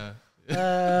 Marketing.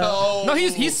 No,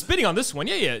 he's spitting on this one.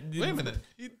 Yeah. Wait a minute.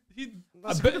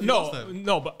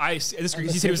 But I disagree.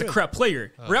 He said he was a crap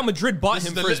player. Real Madrid bought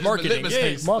him for his marketing.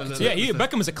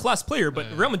 Beckham is a class player, but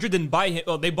Real Madrid didn't buy him.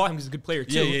 Well, they bought him because he's a good player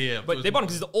too. But they bought him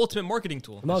because he's the ultimate marketing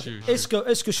tool.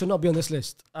 Isco should not be on this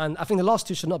list, and I think the last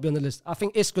two should not be on the list. I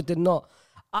think Isco did not.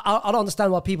 I don't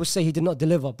understand why people say he did not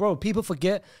deliver, bro. People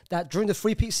forget that during the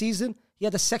three-peat season, he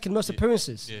had the second most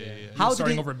appearances. How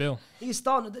starting over Bill? He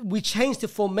started. We changed the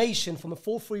formation from a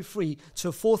 4-3-3 to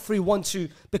a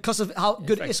 4-3-1-2 because of how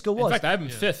good Isco was. In fact, I have him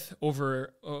 5th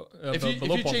over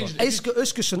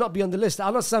Isco should not be on the list. I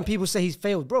understand people say he's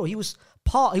failed, bro. He was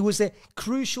a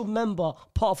crucial member,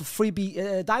 part of a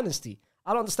 3B dynasty.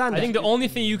 I don't understand. I think the only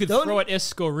thing you could throw at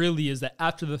Isco really is that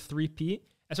after the 3-peat,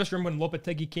 especially when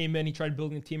Lopetegui came in, he tried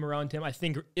building a team around him. I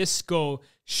think Isco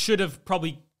should have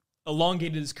probably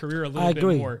elongated his career a little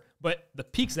bit more. But the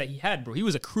peaks that he had, bro, he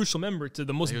was a crucial member to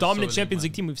the most dominant Champions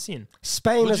League team we've seen.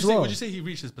 Spain as well. Would you say he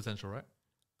reached his potential, right?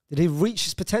 Did he reach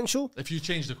his potential? If you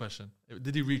change the question,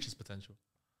 did he reach his potential?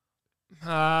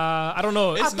 I don't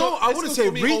know. I wouldn't say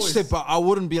reached it, but I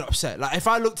wouldn't be upset. Like if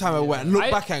I looked at it and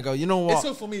look back and go, you know what?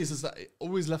 So for me, it's just that it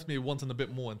always left me wanting a bit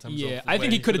more in terms of. I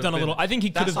think he could have done a little. I think he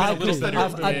could have been a little better.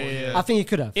 I think he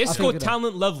could have. Isco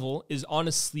talent level is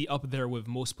honestly up there with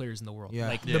most players in the world.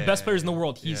 Like the best players in the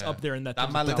world, he's up there in that.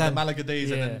 Malaga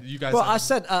days, and then you guys. Well, I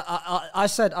said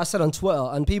on Twitter,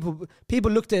 and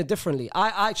people looked at it differently.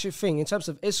 I actually think in terms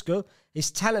of Isco, His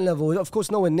talent level, of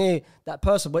course, nowhere near that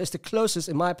person, but it's the closest,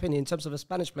 in my opinion, in terms of a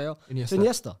Spanish player to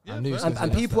Iniesta. Yeah,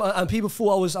 and people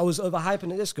thought I was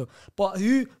overhyping Isco. But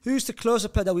who's the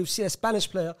closest player that we've seen, a Spanish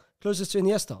player closest to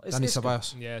Iniesta? It's Dani Isco.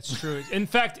 Ceballos. Yeah, it's true. In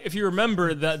fact, if you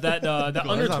remember that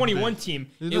under 21 team,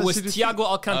 it was Thiago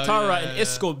Alcantara and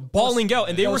Isco balling out,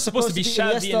 and they were supposed to be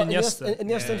Xavi and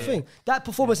Iniesta thing. That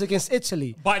performance against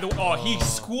Italy. By the way, he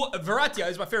schooled Verratti.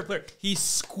 Is my favorite player. He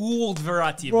schooled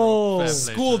Verratti, Bro.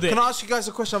 Schooled it. Can I ask you guys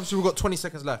a question? Obviously, we've got 20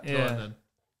 seconds left. Yeah. Go on, then.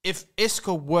 If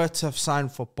Isco were to have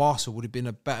signed for Barca, would he have been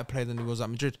a better player than he was at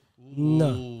Madrid?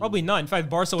 No. Probably not. In fact,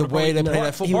 Barca would have way they play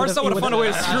their football. Barca would have found a way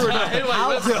to screw it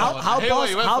up.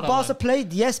 How Barca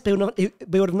played? Yes, they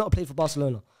would have not played for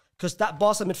Barcelona because that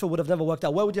Barca midfield would have never worked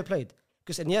out. Where would you have played?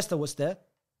 Because Iniesta was there.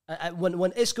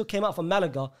 When Isco came out from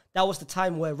Malaga, that was the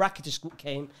time where Rakitic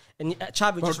came and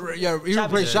Xavi just... He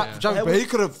replaced Xavi, but he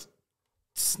could have...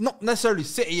 Not necessarily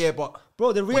City here, but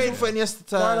bro, the reason waiting for Iniesta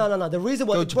to no. The reason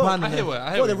why Japan. I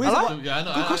hear the reason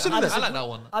I like that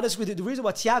one. I disagree. The reason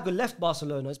why Thiago left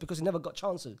Barcelona is because he never got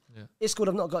chances. Yeah. Isco would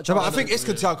have not got But chances. I think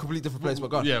Isco are completely different players. But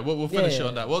go on. Yeah, we'll finish it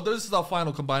on that. Well, this is our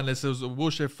final combined list. It was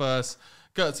Wilshere first,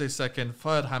 Götze second,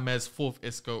 third James, fourth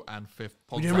Isco, and fifth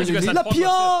Pogba. We didn't really need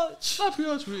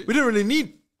We didn't really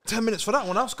need 10 minutes for that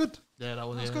one. That was good. Yeah, that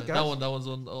one. That's good, That guys. one's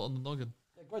on the noggin.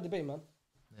 Great debate, man.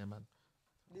 Yeah, man.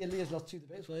 Elias lost 2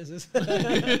 debates. What is this?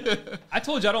 I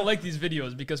told you I don't like these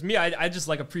videos because I just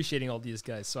like appreciating all these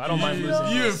guys, so I don't mind losing.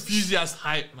 You enthusiast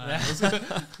hype, man.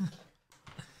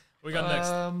 We got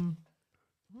next.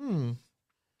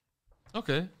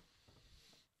 Okay.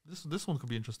 This one could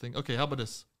be interesting. Okay, how about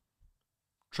this?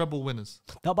 Treble winners.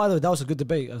 By the way, that was a good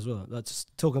debate as well. That's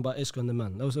talking about Isco and the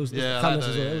man. That was Yeah, I like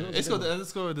that, yeah.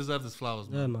 Isco deserves his flowers,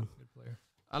 man. Yeah, man. Good player.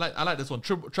 I like this one.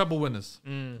 Treble winners.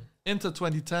 Inter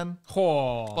 2010,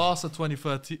 Oh. Barca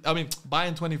 2013. I mean,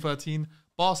 Bayern 2013,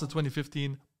 Barca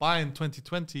 2015, Bayern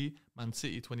 2020, Man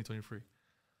City 2023.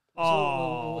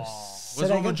 Oh. What's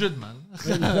wrong with Madrid, man?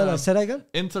 No, say that again.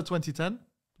 Inter 2010,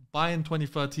 Bayern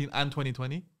 2013 and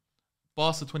 2020,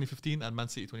 Barca 2015, and Man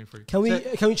City 23. Can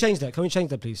we change that? Can we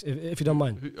change that, please, if you don't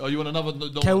mind? Oh, you want another?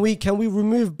 Can we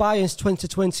remove Bayern's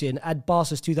 2020 and add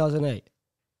Barca's 2008?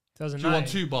 2009. Do you want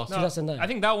 2 Barca? No, 2009. I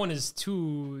think that one is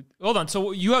too. Hold on.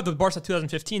 So you have the Barca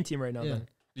 2015 team right now, then?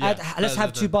 Yeah, Let's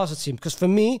have 2 Barca teams because for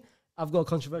me, I've got a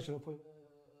controversial point.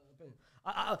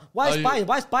 Why is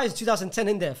Bayern's 2010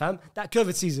 in there, fam? That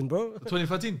COVID season, bro.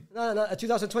 2013. No,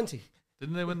 2020.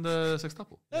 Didn't they win the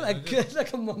sextuple?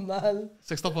 Come on, man.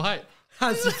 Sextuple height.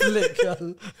 Hansi Flick.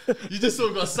 You just sort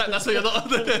of got sacked. That's why you're not.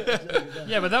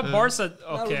 Yeah, but that Barca.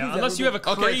 Okay, unless you have a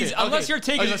crazy, unless your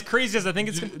take is as crazy as I think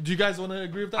it's. Do you guys want to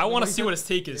agree with that? I want to see what his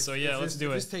take is. So yeah, let's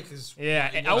do it. His take is. Yeah,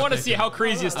 I want to see how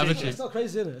crazy his take is. It's not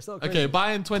crazy, is it? It's not crazy. Okay,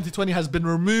 Bayern 2020 has been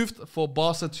removed for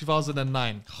Barca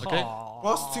 2009. Okay.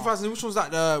 Barca 2000. Which was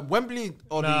that? Wembley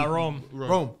or Rome?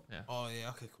 Rome. Yeah. Oh yeah.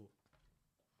 Okay. Cool.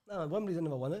 No, Wembley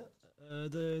never won it.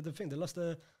 The thing they lost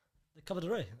the Copa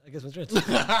del Rey against Madrid.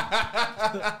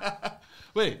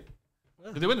 Wait,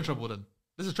 did they win the treble then?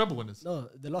 This is treble winners. No,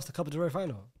 they lost the Copa del Rey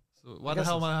final. So why the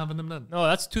hell am I having them then? No,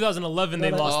 that's 2011.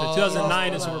 They lost it.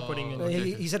 2009 is what we're putting in.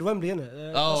 He said Wembley,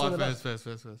 innit? Fair.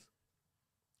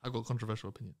 I got a controversial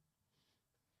opinion.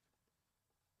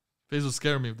 Faisal's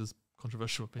scaring me with this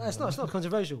controversial opinion. No, it's not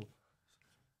controversial.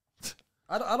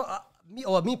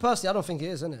 Me personally, I don't think it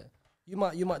is, innit? You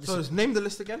might. So name the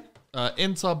list again.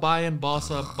 Inter, Bayern,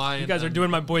 Barca, Bayern. You guys are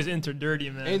doing my boys Inter dirty,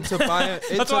 man. Inter, Bayern.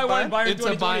 That's why I wanted Bayern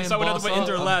Inter, 2020, so I went out by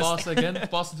Inter last. Barca again.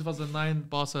 Barca 2009,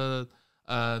 Barca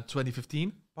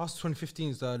 2015. Barca 2015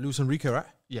 is Luis Enrique, right?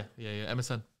 Yeah.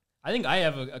 MSN. I think I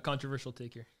have a controversial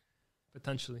take here,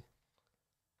 potentially.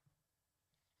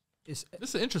 This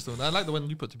is an interesting one. I like the one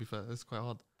you put, to be fair. It's quite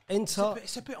hard. Inter.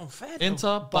 It's a bit unfair. Though.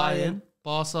 Inter, Bayern,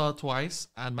 Barca twice,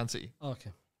 and Man City.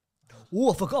 Okay.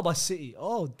 Oh, I forgot about City.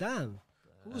 Oh, damn.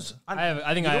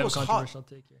 I think I have a controversial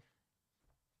take here.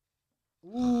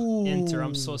 Ooh. Inter,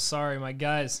 I'm so sorry, my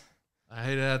guys. I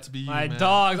hate it to be you, My man.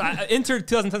 dogs. Inter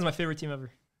 2010 is my favorite team ever.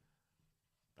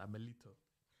 That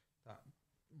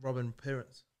Robin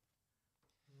parents.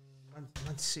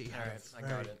 Man City. All right, I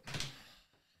got it.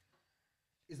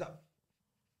 Is that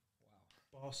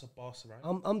Barca,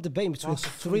 right? I'm debating between Barca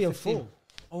 3 and 4.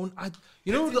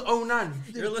 You know the 09.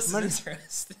 Your list is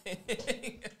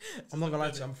interesting. I'm not gonna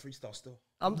lie to you. I'm freestyle still.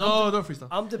 Don't freestyle.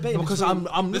 I'm debating Because between,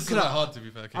 I'm This is looking at hard, to be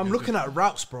fair. I'm looking at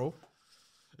routes, bro.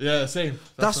 Yeah, same.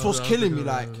 That's what's what I was killing me,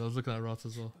 looking at. like- I was looking at routes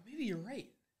as well. Maybe you're right.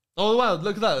 Oh wow,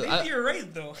 look at that. Maybe you're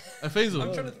right though. Faisal.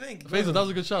 I'm trying to think. Faisal, that was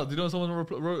a good shout. Do you know what someone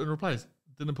wrote in replies?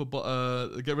 didn't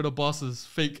put get rid of Barca's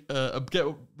fake get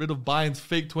rid of Bayern's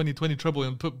fake 2020 treble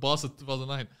and put Barca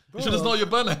 2009. Bro. You should just know your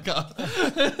burner account.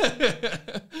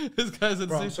 This guy's insane.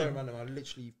 Bro, I'm sorry, man. I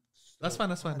literally. That's fine.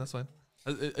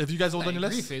 Have you guys all done your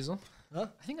list? I agree, Faisal. Huh?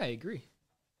 I think I agree.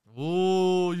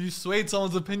 Oh, you swayed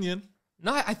someone's opinion.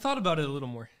 No, I thought about it a little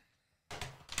more.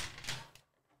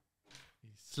 He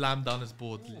slammed down his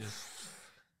board.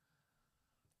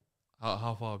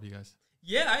 How far are you guys?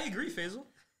 Yeah, I agree, Faisal.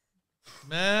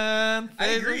 Man, Faisal, I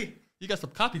agree. You got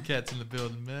some copycats in the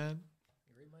building, man.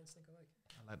 Great minds think alike.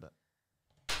 I like that.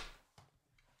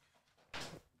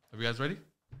 Are you guys ready?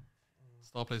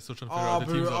 Star players still trying to figure out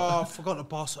the teams. I forgot the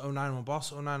Barca 09 one.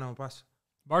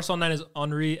 Barca 09 is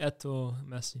Henry, Eto'o,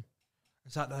 Messi.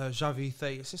 Is that the Xavi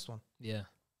 30 assist one? Yeah.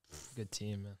 Good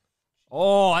team, man.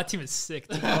 Oh, that team is sick.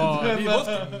 This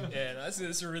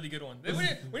is a really good one. When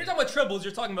you're talking about trebles,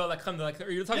 you're talking about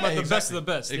you're talking about the best of the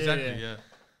best. Exactly, yeah.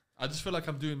 I just feel like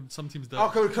I'm doing some teams that.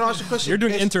 Okay, can I ask you a question? You're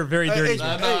doing Inter very dirty.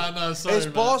 No, sorry. Is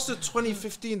Barca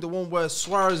 2015 the one where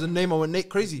Suarez and Neymar went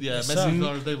crazy? Yeah, Messi,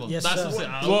 Neymar. Yes, that's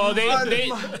sir. Well, they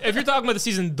if you're talking about the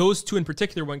season, those two in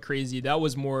particular went crazy. That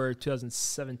was more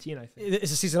 2017, I think.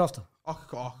 It's a season after.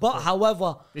 Okay. But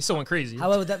however, They still went crazy.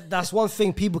 however, that's one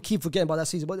thing people keep forgetting about that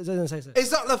season. But it doesn't say so.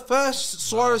 Is that the first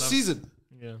Suarez season?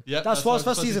 Yeah, That's Suarez's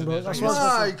first season, bro. That's Suarez's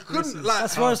first season. Couldn't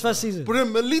That's Suarez's first season. But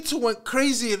then Melito went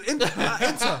crazy in Inter.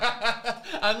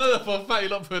 I know that for a fact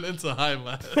you're not putting Inter high,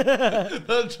 man.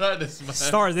 Don't try this, man.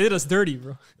 Stars, they did us dirty,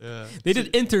 bro. Yeah. They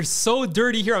did Inter so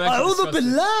dirty here. I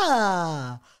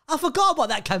forgot about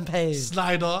that campaign.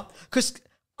 Snyder. Because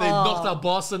They knocked out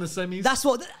Barca in the semis. that's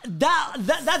what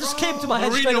that just came to my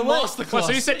head straight Mourinho away. masterclass.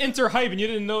 So you said Inter hype and you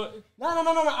didn't know. No.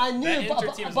 I knew, That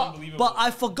Inter team is unbelievable. but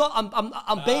I forgot.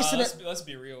 I'm basing it. Let's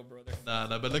be real, brother.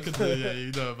 Nah, but look at the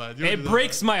you know, man. It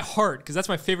breaks my heart because that's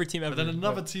my favorite team ever. But then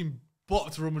another team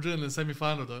bopped Real Madrid in the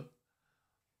semi-final, though.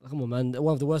 Come on, man.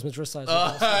 One of the worst Madrid sides.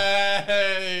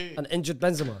 Hey! An injured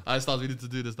Benzema. I start. We need to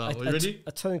do this now. Are you ready?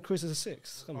 A Toni Kroos is a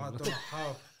 6. Come I on. don't know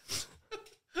how.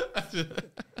 2013.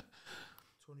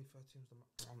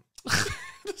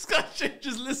 This guy changed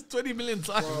his list 20 million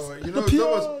times. Bro, you know,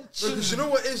 because you know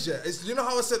what is, yeah? It's, you know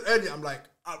how I said earlier, I'm like,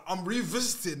 I'm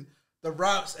revisiting the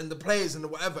routes and the players and the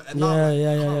whatever. And Yeah. I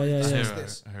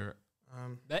hear it.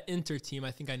 That Inter team, I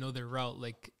think I know their route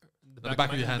like the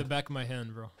back of your hand. The back of my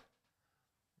hand, bro.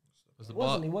 It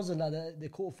wasn't like the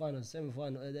quarterfinals,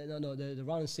 semi-final. The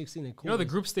round of 16. You know, the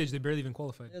group stage, they barely even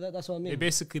qualified. Yeah, that's what I mean. They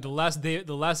basically the last game of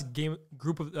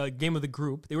the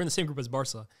group. They were in the same group as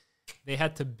Barca. They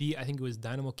had to beat, I think it was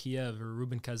Dynamo Kiev or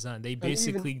Rubin Kazan. They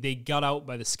basically they got out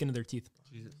by the skin of their teeth.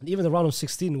 And even the round of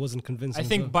 16 wasn't convincing. I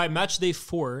think by match day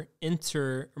 4,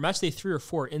 match day 3 or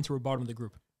 4, Inter were bottom of the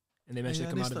group, and they managed to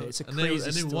come out of it. It's a crazy.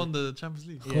 And they won the Champions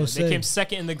League. Yeah, they came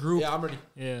second in the group. Yeah, I'm ready.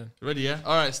 Yeah, Ready? Yeah.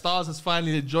 All right. Stars has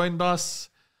finally joined us.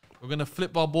 We're gonna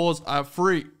flip our boards at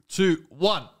 3, 2,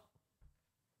 1.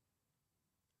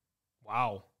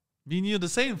 Wow. Me and you are the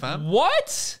same, fam.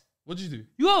 What? What'd you do?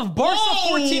 You have Barca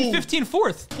 14, 15,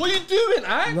 4th. What are you doing,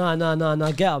 eh?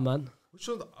 No, get out, man. Which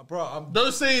one, bro?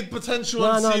 Don't say potential.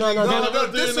 No, unsealing. no, I'm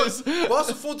not doing this.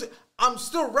 Barca 14. I'm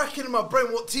still racking in my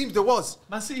brain what teams there was.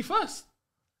 Man City first.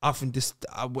 I think this.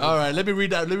 All right, let me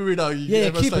read out. Yeah,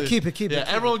 keep it. Yeah,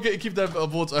 everyone keep their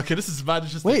boards. Okay, this is bad.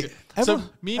 Just Wait, so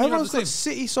me and you have the same. got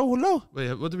City so low.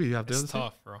 Wait, what do we have? It's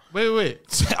tough, bro. Wait.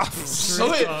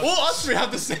 Oh wait, all us three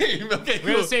have the same. Okay, cool.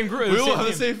 We have the same group. We all have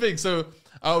the same thing. So.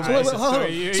 So we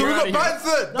got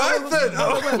Bayern third.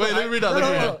 Wait, let me read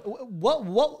out.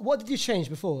 What did you change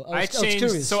before? I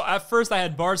changed. So at first I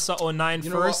had Barca 09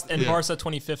 first and Barca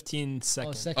 2015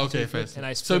 second. Okay, first.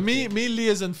 And So me,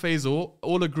 Liaz, and Faisal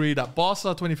all agree that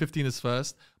Barca 2015 is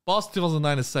first, Barca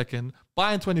 2009 is second,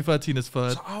 Bayern 2013 is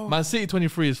third, Man City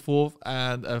 23 is fourth,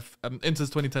 and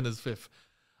Inter's 2010 is fifth.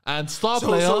 And star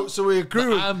player. So we agree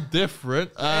with. I'm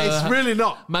different. It's really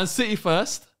not. Man City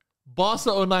first,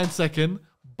 Barca 09 second,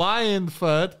 Bayern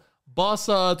third,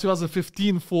 Barca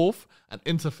 2015 fourth, and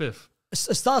Inter fifth.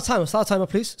 Start timer,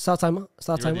 please. Start timer.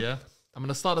 Yeah. I'm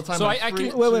gonna start the timer. So I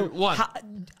can wait. 1.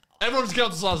 Everyone just get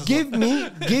on the stars. Give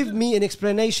me an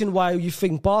explanation why you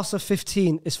think Barca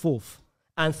 15 is fourth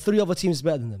and 3 other teams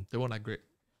better than them. They weren't that great.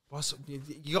 You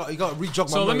got to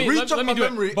re-jog my memory. So let me do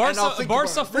it.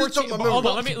 Barca 14. Hold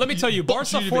on, let me tell you.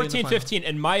 Barca usually 14, 15,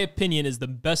 in my opinion, is the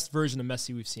best version of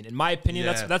Messi we've seen. In my opinion,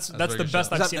 that's the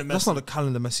best I've seen of Messi. That's not the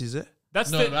calendar Messi, is it?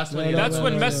 That's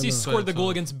when Messi scored the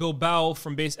goal against Bilbao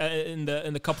from base in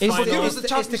the cup final.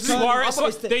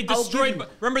 They destroyed.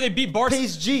 Remember they beat Barca.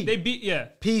 PSG. They beat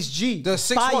PSG. The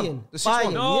 6-1.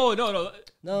 Bayern.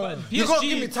 No. You got to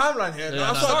give me timeline here.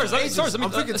 Stars. I'm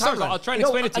thinking timeline. I'll try and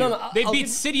explain it to you. They beat beat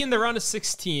City in the round of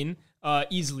 16.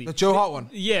 easily. The Joe Hart one.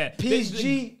 Yeah.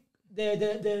 PSG.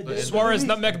 Suarez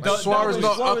nutmeg. Suarez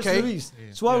not okay. Luis.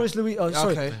 Suarez Luis. Oh,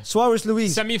 sorry. Okay. Suarez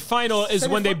Luis. Semi-final is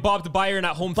when they bobbed Bayern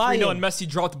at home 3-0 and Messi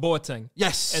dropped Boateng.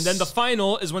 Yes. And then the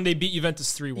final is when they beat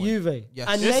Juventus 3-1. Juve. Yes.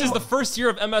 And This is the first year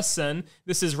of MSN.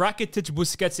 This is Rakitic,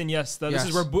 Busquets, and Iniesta. This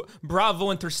is where Bravo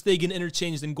and Ter Stegen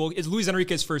interchanged in goal. It's Luis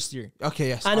Enrique's first year. Okay,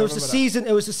 yes. And it was the season.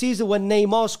 It was the season when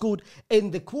Neymar scored in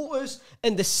the quarters,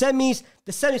 in the semis.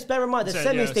 The semis. Bear in mind, the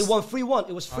semis they won 3-1.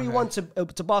 It was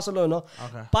 3-1 to Barcelona.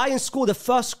 Okay. Bayern scored the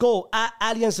first goal at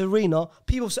Allianz Arena.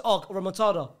 People say, "Oh,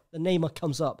 remontada." The Neymar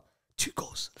comes up. 2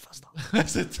 goals in the first half.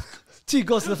 That's it. 2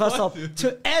 goals in the first half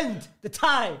to end the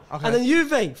tie. Okay. And then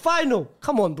Juve final.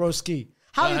 Come on, broski.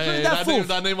 How are you putting that fourth?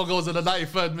 That Neymar goes in the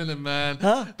 93rd minute, man.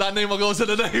 Huh? That Neymar goes in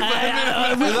the 93rd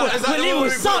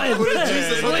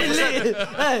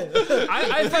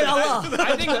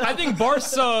I think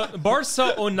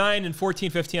Barca 09 and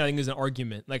 14-15 I think is an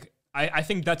argument. Like I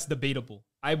think that's debatable.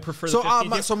 I prefer the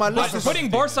 15 so my list is putting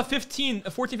Barca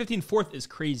 14-15 fourth is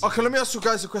crazy. Okay, let me ask you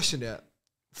guys a question here.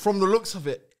 From the looks of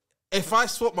it, if I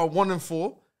swap my 1 and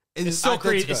 4, it's still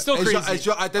crazy. It's still crazy. Is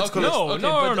your identical list?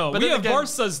 No. We have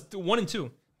Barca's 1 and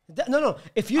 2. No.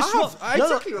 If you swap,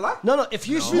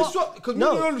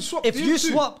 If you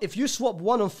swap, if you swap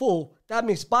 1 and 4, that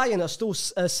means Bayern are still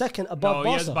second above Barca.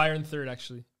 No, he has Bayern third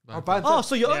actually.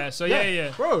 So you're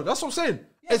yeah. Bro, that's what I'm saying.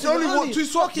 It's only 2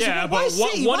 swaps. Yeah, but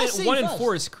 1 and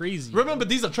 4 is crazy. Remember,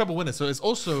 these are treble winners, so it's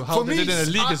also how they did in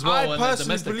the league as well. I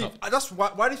personally believe that's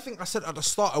why do you think I said at the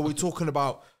start? Are we talking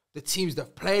about the teams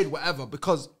that played whatever?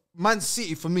 Because Man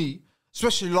City, for me,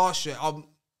 especially last year, I'm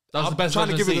trying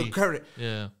to give it the credit.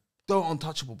 Yeah, they're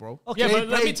untouchable, bro. Okay, but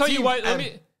let me tell you why. Let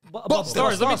me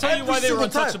tell you why they were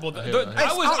untouchable.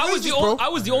 I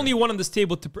was the only one on this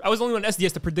table I was the only one in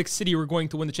SDS to predict City were going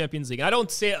to win the Champions League. And I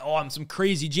don't say, I'm some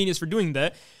crazy genius for doing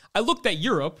that. I looked at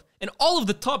Europe, and all of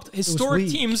the top historic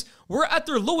teams were at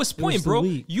their lowest point, bro.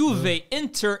 Juve,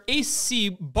 Inter,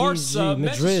 AC, Barca,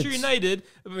 Manchester United.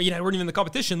 Weren't even in the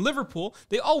competition. Liverpool.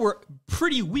 They all were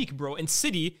pretty weak, bro. And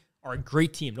City are a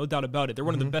great team, no doubt about it. They're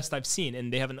one of the best I've seen,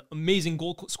 and they have an amazing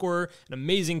goal scorer, an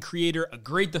amazing creator, a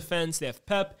great defense. They have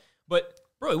Pep, but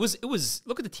bro, it was.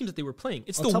 Look at the teams that they were playing.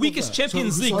 It's the weakest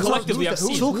Champions League collectively I've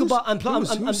seen. Talk about and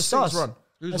the stars.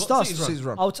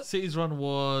 City's run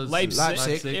was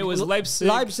Leipzig. It was Leipzig.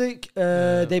 Leipzig.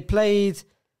 They played.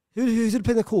 Who did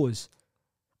play in the quarters?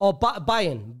 Oh,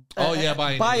 Bayern.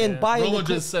 Bayern. Bayern.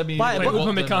 Just semi.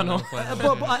 Upamecano.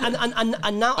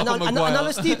 And now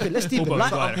let's deep it.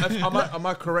 Am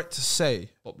I correct to say?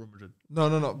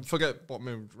 No. Forget Bob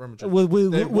Madrid.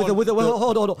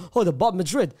 Hold on. Bob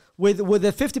Madrid with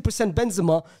a 50%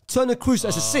 Benzema, Turner Cruz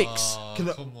as a 6. Come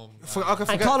on,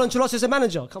 and Carlo Ancelotti as a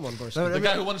manager. Come on, bro. The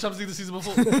guy who won the Champions League the season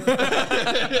before.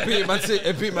 Beat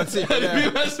Man City.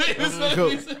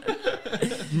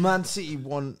 Man City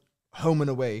won home and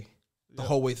away the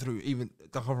whole way through, even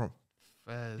the whole run.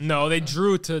 No, they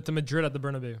drew to Madrid at the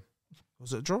Bernabeu.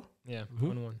 Was it a draw? Yeah,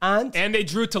 1-1. And they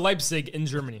drew to Leipzig in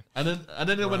Germany. And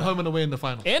then they went home and away in the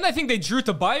final. And I think they drew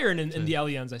to Bayern in the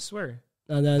Allianz, I swear.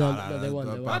 No, they won.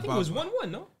 I think it was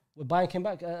 1-1, no? Well, Bayern came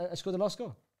back and scored the last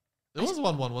goal. It was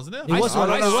 1-1, wasn't it?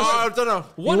 I don't know.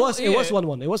 It was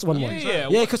 1-1. It was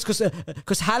 1-1. Yeah,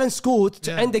 because Haaland scored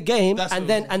to end the game, and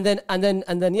then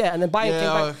Bayern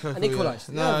came back and equalized.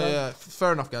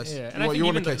 Fair enough, guys. Yeah, and I think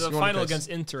even the final against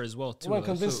Inter as well too.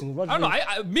 Convincing. I don't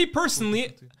know. Me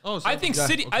personally, I think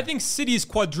City. I think City's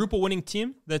quadruple winning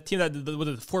team, the team that with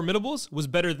the Formidable,s was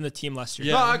better than the team last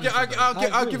year. No,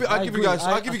 I'll give you guys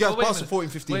Barca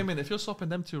 14-15. Wait a minute, if you're swapping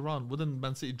them 2 around, wouldn't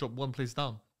Man City drop 1 place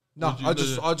down? No, I'll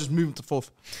just move him to 4th.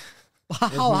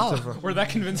 How? We're that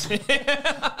convincing.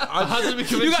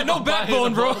 You got no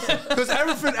backbone, bro. Because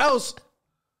everything else.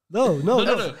 No.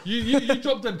 You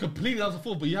dropped them completely down to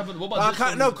 4, but you haven't. What about I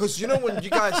can't. No, because you know when you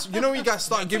guys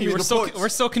start giving me the points. We're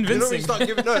so convincing.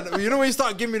 You know when you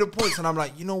start giving me the points, and I'm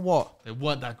like, you know what? They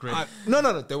weren't that great.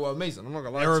 No, they were amazing. I'm not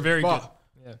gonna lie. They were very good.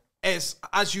 Yeah. It's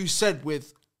as you said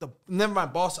with the never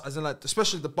mind Barca, as in like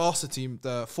especially the Barca team,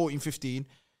 the 14-15.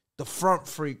 The front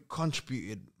 3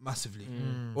 contributed massively,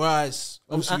 whereas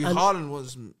obviously Haaland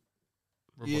was. And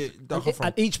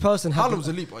each person had was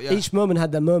elite, but each moment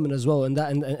had their moment as well, in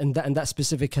that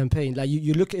specific campaign. Like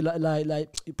you look at like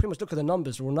you pretty much look at the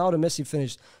numbers. Ronaldo, Messi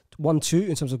finished 1-2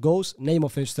 in terms of goals. Neymar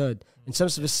finished 3rd in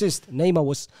terms of assists. Neymar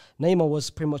was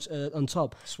pretty much on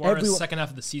top. Suarez second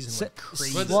half of the season went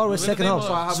crazy. Suarez second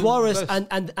half. Suarez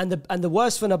and the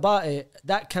worst thing about it,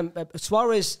 that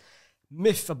Suarez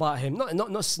myth about him.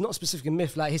 Not specifically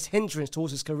myth. Like his hindrance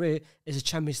towards his career is his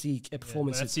Champions League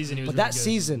performances. That season he was but really that good.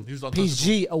 season, He was not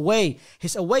PSG away,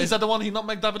 his away. Is that the one he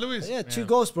nutmegged David Luiz? Yeah, 2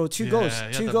 goals, bro. 2 goals. he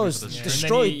had 2 that goals. move for the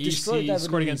Destroyed. He David scored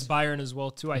Luiz. against Bayern as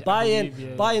well too. I Bayern,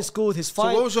 believe, Bayern scored his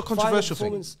final. what was your controversial thing?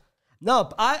 performance.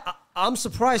 No, I'm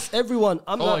surprised everyone.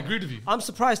 I agreed with you. I'm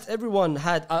surprised everyone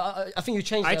had. I think you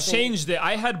changed. I it. changed it.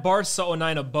 I had Barca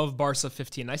 09 above Barca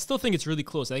 15. I still think it's really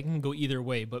close. I can go either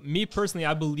way. But me personally,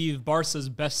 I believe Barca's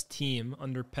best team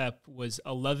under Pep was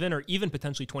 11 or even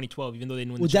potentially 2012, even though they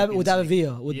didn't win the Champions with David League.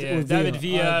 Villa. With David I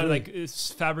Villa, agree. like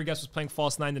Fabregas was playing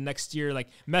false 9 the next year. Like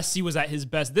Messi was at his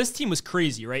best. This team was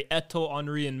crazy, right? Eto'o,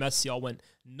 Henry, and Messi all went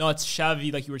nuts.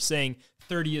 Xavi, like you were saying,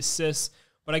 30 assists.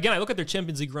 But again, I look at their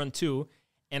Champions League run too.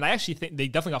 And I actually think they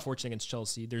definitely got fortunate against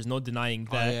Chelsea. There's no denying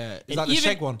that. Oh, yeah. Is And that the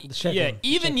Czech one? The Czech Yeah, one.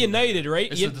 even United, right?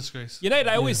 It's a disgrace. United,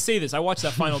 I always say this. I watched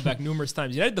that final back numerous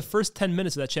times. United, the first 10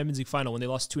 minutes of that Champions League final when they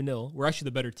lost 2-0, were actually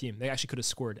the better team. They actually could have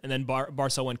scored. And then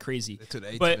Barca went crazy. They took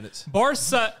 80 but minutes.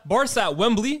 Barca at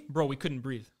Wembley, bro, we couldn't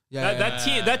breathe.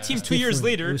 That team 2 years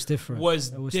later It was different. was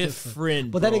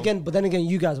different. But then again,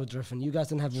 you guys were different. You guys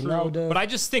didn't have Ronaldo. But I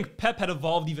just think Pep had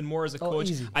evolved even more as a coach.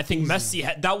 Easy, I think easy.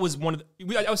 Messi that was one of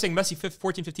the, I was saying Messi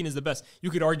 14-15 is the best. You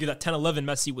could argue that 10-11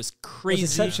 Messi was crazy.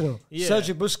 It's exceptional. Yeah.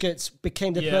 Sergio Busquets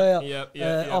became the player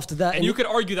after that. And you could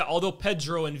argue that although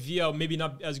Pedro and Villa maybe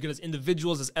not as good as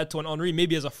individuals as Eto'o and Henry,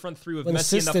 maybe as a front three with When the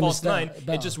Messi and that system false is 9,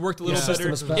 better. it just worked a little system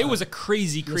better. is better. It was a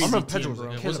crazy I remember team, Pedro bro.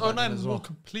 was Was killer back 09 then as more well.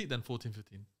 complete than 14-15?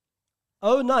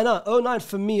 09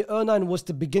 for me, 09 was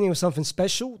the beginning of something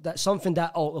special. Something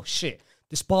that oh shit,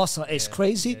 this Barca is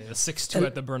crazy. The 6-2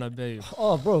 at the Bernabeu.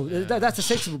 Oh, bro, that's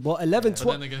acceptable. But 11, But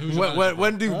 12. then again, who's your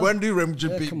manager? When do Real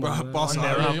Madrid beat come on, man. Barca?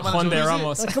 Juan de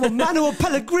Ramos. Come on, Manuel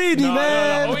Pellegrini,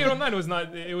 man. No. 0809 was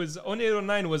not. It was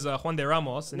 0809 was Juan de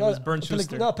Ramos and it was Bernd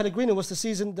Schuster. No, Pellegrini was the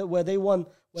season where they won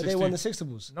the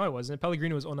Sixtables. No, it wasn't.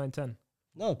 Pellegrini was 0910.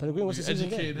 No, Pellegrini was the season.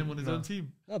 Educated him on his own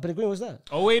team. No, Pellegrini was that.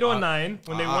 0809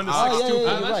 when they won the 6-2.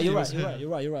 Oh, yeah, Actually, you're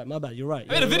right. My bad, you're right.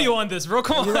 I made a video on this, bro.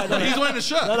 Come on. You're right, no, He's wearing a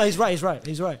shirt. No, he's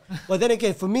right. But then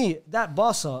again, for me, that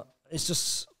Barca is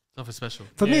just Something special.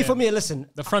 for me. Listen,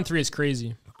 The front three is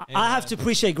crazy. I have to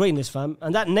appreciate greatness, fam.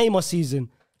 And that Neymar season,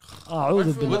 it would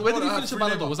have been. Where did he finish the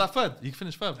Ballon d'Or? Was that third? He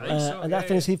finished third, right? And that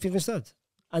he finished third.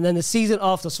 And then the season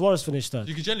after, Suarez finished third.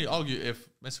 You could generally argue if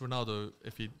Messi, Ronaldo,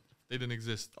 if they didn't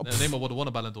exist, Neymar would have won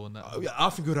a Ballon d'Or in that. Yeah, I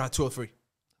think we would have had 2 or 3.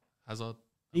 Hazard.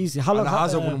 Easy. How long? And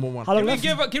Hazard won one. How long?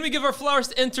 Can we give our flowers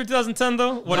to Inter 2010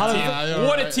 though? What a team! yeah,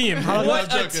 What a right. team! I'm What a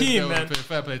joking, team, man!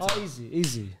 Fair play to Oh, him.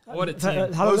 easy. What a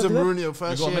team. How long? Jose did they- Mourinho You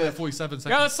first got a year. minute 47 seconds.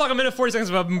 Yeah, let's talk a minute 40 seconds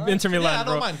about Inter Milan, I don't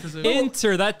bro. mind, 'cause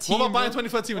Inter, that team, What about Bayern bro,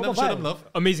 2013? We What never about showed them Bayern? love.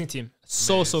 amazing team.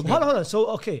 So good. Hold on. So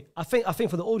okay, I think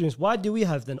for the audience, why do we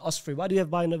have then us three? Why do we have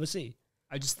Bayern over City?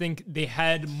 I just think they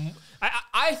had.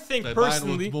 I think Like,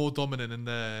 personally, Bayern was more dominant in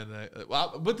there.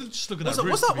 Well, but just looking at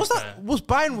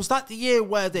Was that the year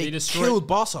where they destroyed- killed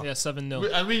Barca? yeah,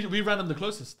 7-0. And we ran them the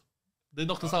closest. They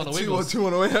knocked us out away goals.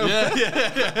 2-1 away.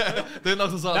 Yeah. They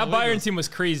knocked us out. That away Bayern goals. team was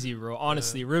crazy, bro.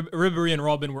 Honestly, Ribery and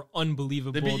Robin were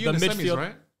unbelievable. They beat you in the semis,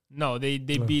 right? No, they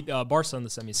beat Barca in the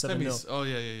semis, 7-0. Semis. Oh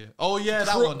yeah. Oh yeah,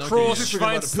 that one. Okay. Kroos, Yeah.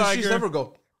 Schweinsteiger. never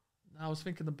go. I was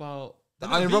thinking about.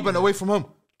 And Robin away from home.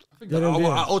 I think They don't do it.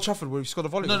 At Old Trafford where he scored a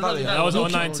volley. No, no, That was You're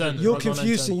 09-10. You're That was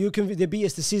 09-10. They beat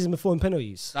us the season before in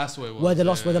penalties. That's what it was. Where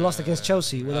they lost against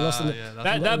Chelsea. Where they lost in the,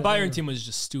 That Bayern team was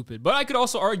just stupid. But I could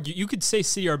also argue, you could say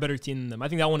City are a better team than them. I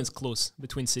think that one is close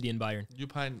between City and Bayern. You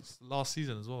playing last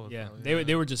season as well. Yeah, So,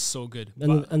 they were just so good.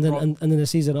 and But then the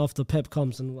season after Pep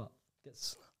comes and what?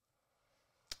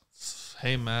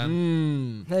 Hey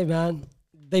man. Hey man,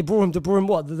 they brought him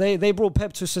what? They brought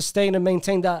Pep to sustain and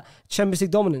maintain that Champions League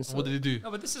dominance. What did he do?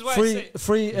 No, but this is why I say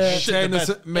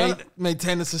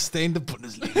Maintain and sustain the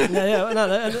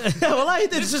Bundesliga. Well, he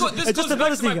did. This It's goes just the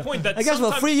back to my Bundesliga. point that I guess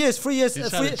what? 3 years. He's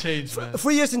trying to change, man.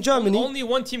 3 years in Germany. only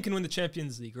one team can win the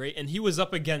Champions League, right? And he was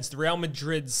up against Real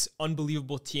Madrid's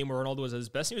unbelievable team where Ronaldo was at his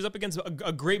best. He was up against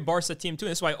a great Barca team too.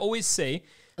 And that's why I always say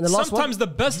And the last sometimes the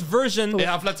best version. Hey,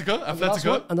 Atletico.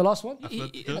 And the last one.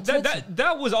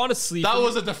 That was honestly That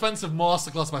was a defensive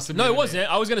masterclass by Simeone. no, it wasn't.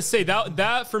 I was gonna say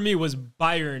that for me was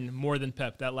Bayern more than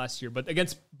Pep that last year. But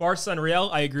against Barca and Real,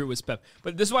 I agree with Pep.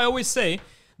 But this is why I always say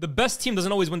the best team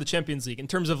doesn't always win the Champions League. In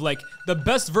terms of like the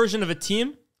best version of a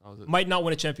team might not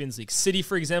win a Champions League. City,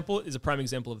 for example, is a prime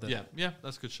example of that. Yeah,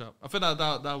 that's a good shout. I think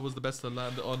that was the best to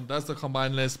land on. That's the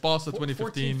combined list. Barca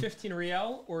 2015. 14-15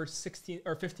 Real or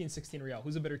 15-16 Real.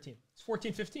 Who's a better team? It's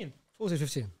 14-15.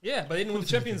 14-15. Yeah, but they didn't win the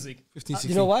Champions League. 15-16.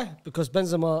 You know why? Because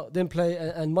Benzema didn't play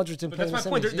and Modric didn't But play. that's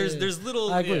in my the point. semis. There's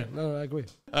little. I agree. Yeah. No, I agree.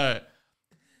 All right.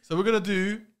 So we're gonna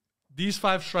do these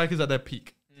 5 strikers at their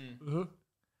peak.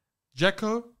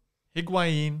 Dzeko,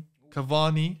 Higuain,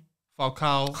 Cavani,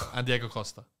 Falcao, and Diego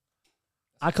Costa.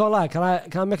 I can't lie. Can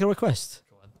I make a request?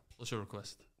 Go on. What's your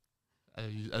request?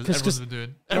 Everyone's been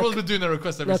doing. Everyone's been doing a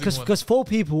request every single one. Because 4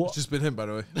 people. It's just been him, by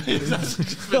the way.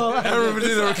 Everyone been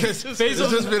doing a request. Faisal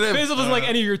doesn't like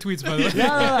any of your tweets, by the way. No,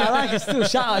 I like it still.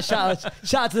 Shout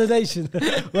out to the nation.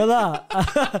 Well,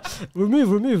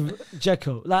 remove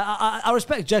Dzeko. Like I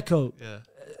respect Dzeko. Yeah.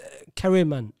 Career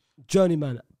man,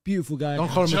 journeyman, beautiful guy. Don't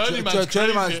call him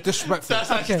journeyman. Is disrespectful. That's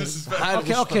actually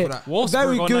disrespectful. Okay. Wolfsburg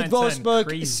Very good, 09-10, Wolfsburg,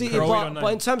 crazy. City, Bro,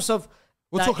 but in terms of.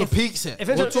 We're talking peaks here.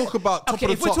 We'll talk about top of the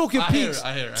top. If we're talking peaks,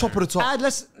 I hear it. Top of the top.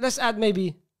 let's add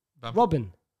maybe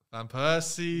Robin. Van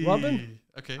Persie. Robin?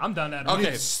 Okay. I'm down at it.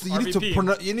 Okay.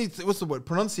 You need to what's the word?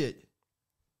 Pronunciate.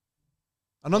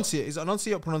 Enunciate. Is it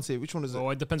enunciate or pronunciate? Which one is it?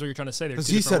 Oh, it depends what you're trying to say. Because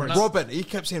he said Robin. He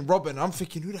kept saying Robin. I'm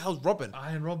thinking, who the hell's Robin?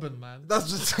 I ain't Robin, man. That's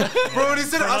just bro. When he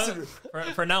said it, I said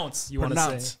pronounce. You want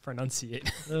to say pronunciate?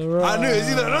 I knew. Is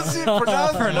either enunciate,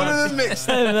 pronounce, one of them mixed.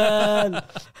 Hey man.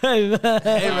 Hey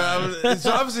man. So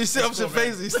obviously, sit up some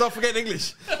face. You start forgetting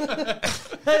English.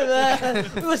 Hey man.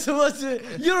 What's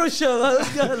it? Euro show.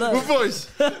 What's going on? Good voice.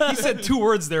 He said 2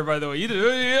 words there, by the way. You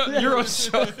did Euro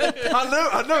show.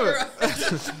 I know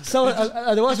it. So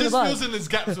the worst He thing just about fills it. in his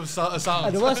gaps with sound.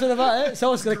 And the worst thing about it,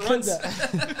 someone's gonna clip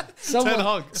that.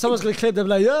 Someone's gonna clip them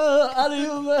like, how do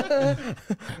you man?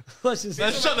 Watch this.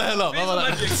 Man, shut the hell up. Faisal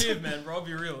might be a caveman, bro. I'll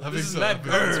be real. This is mad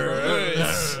guns, bro.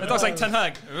 It talks like Ten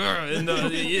Hag.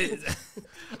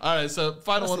 All right, so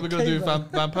final one we're gonna do: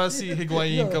 Van Persie,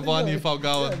 Higuain, Cavani,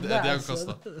 Falcao, and Diego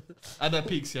Costa. And their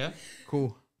peaks, yeah.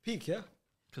 Cool. Peak, yeah.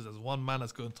 Because there's one man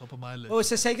that's going top of my list. Oh,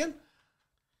 it's a second.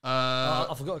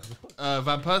 I forgot.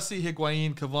 Van Persie,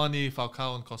 Higuain, Cavani,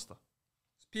 Falcao, and Costa.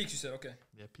 Peaks, you said, okay.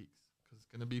 Yeah, peaks. Because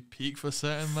it's gonna be peak for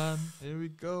certain man. Here we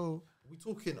go. Are we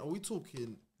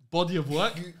talking Body of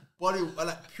work. Body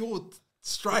like pure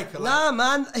striker? Nah,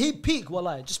 man. He peak.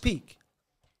 Wallah, just peak.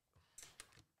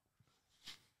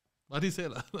 Why do you say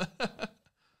that?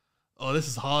 Oh, this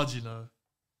is hard, you know.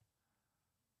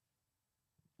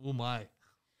 Oh my.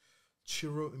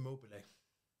 Ciro Immobile.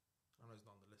 I know he's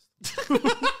not on the list.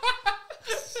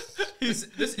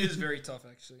 This is very tough,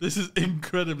 actually. This is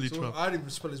incredibly tough. I didn't even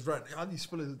spell his right. How do you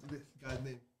spell this guy's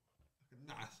name?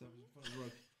 Nah,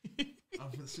 I'm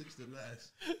for the 60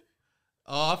 letters.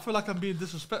 Oh, I feel like I'm being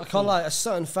disrespectful. I can't lie. A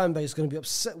certain fan base is gonna be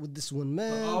upset with this one,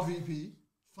 man. RVP.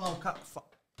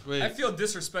 Wait, I feel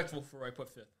disrespectful for who I put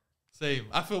 5th. same.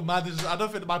 I feel mad. I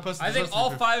don't think my person. I think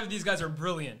all 5 of these guys are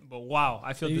brilliant, but wow,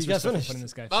 I feel disrespectful putting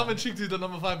this guy. I'm intrigued who the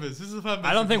number 5 is. This is a fan base.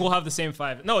 I don't think we'll have the same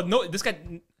 5. No, this guy.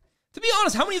 To be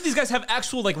honest, how many of these guys have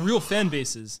actual like real fan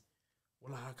bases?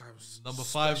 Well, that guy was number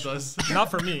 5 does. Not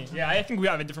for me. Yeah, I think we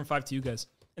have a different 5 to you guys.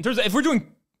 In terms of if we're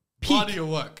doing peak. Body of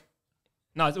work.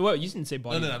 No, well, you didn't say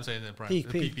body. No, I'm saying prime. Peak.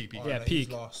 Peak. Yeah,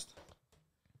 peak. Lost.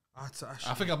 I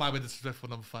think I might be disrespectful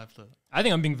number 5 though. I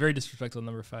think I'm being very disrespectful at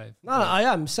number 5. No, I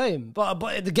am same. But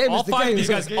the game is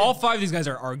the game. All 5 of these guys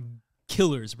are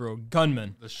killers, bro.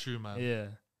 Gunmen. The shoe man. Yeah.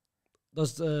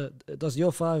 Does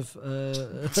your 5?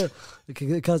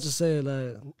 Can I just say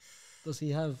like? Does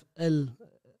he have L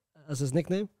as his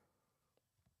nickname?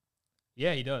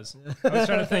 Yeah, he does. I was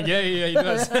trying to think. Yeah, he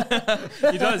does.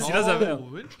 He does have L.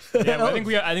 Yeah, but I think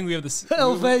we have this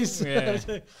L face. Yeah,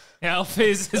 L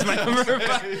face is my number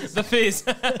 5. The face.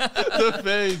 The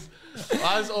face.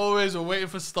 As always, we're waiting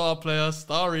for star player,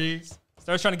 Starry.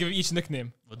 Star's trying to give each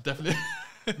nickname. Well, definitely.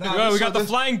 We got the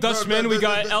Flying Dutchman. We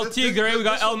got El Tigre. We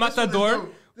got El Matador.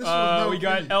 We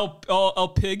got El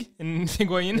Pig and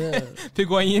Higuain. Yeah.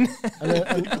 Higuain.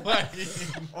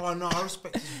 Oh no, I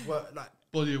respect his work. Like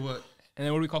body of work. And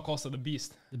then what do we call Costa? The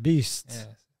Beast. The Beast. Yeah.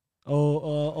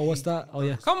 Oh, what's that? Oh,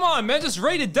 yeah. Come on, man. Just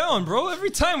write it down, bro. Every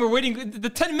time we're waiting, the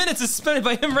 10 minutes is spent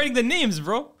by him writing the names,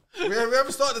 bro. We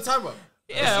haven't started the timer.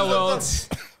 Yeah, well. No,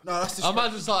 that's the I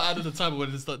might just start adding the timer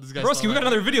when this guy. Broski, we got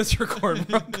another video to record,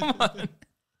 bro. Come on.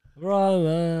 Right,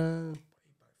 man.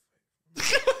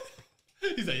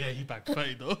 He's like, yeah, he backed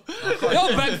 30 though.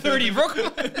 Yo, back 30, bro.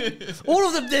 All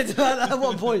of them did at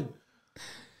one point.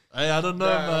 Hey, I don't know,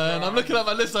 man. I'm looking at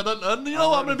my list. You know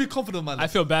what? I'm gonna be confident in my list. I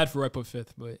feel bad for who I put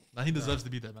 5th, but nah, he deserves to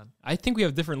be there, man. I think we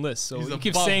have different lists. So you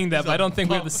keep bum. saying that, but I don't think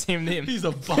we have bum. the same name. He's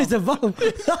a bum. He's a bum. No.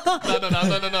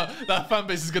 That fan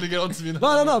base is gonna get onto me.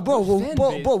 No, bro.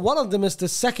 But one of them is the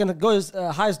second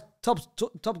highest top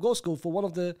goal scorer for one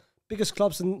of the biggest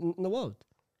clubs in the world.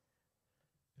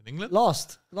 In England?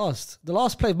 Last. The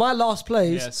last place. My last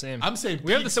place. Yeah, same. I'm saying peak,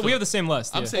 we have the same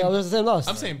list. I'm yeah. saying the same last.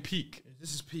 I'm saying peak.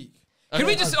 This is peak. Can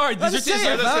we just alright? These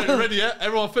are Let's get ready, yeah?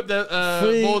 Everyone flip their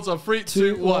boards on 3,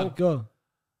 2, 1. Go.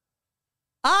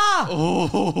 Ah!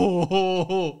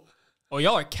 Oh, Oh,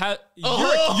 y'all are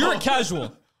you're a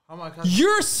casual. How am I casual?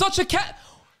 You're such a cat.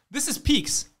 This is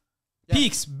peaks.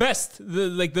 Peaks, best.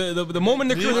 The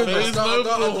moment in the career. There's no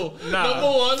ball. Number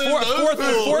one is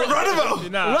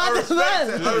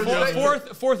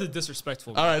Fourth is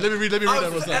disrespectful. All right, let me read that. I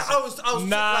was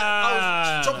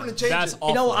chopping and changing. That's awful.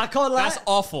 You know what? I can't lie. That's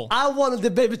awful. I want a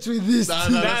debate between these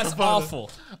two. That's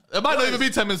awful. It might not even be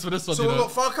 10 minutes for this one. So we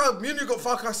got Falcao. Me and you got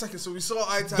Falcao second. So we saw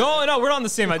eye time. No, we're not the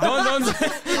same. Don't. Me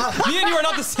and you are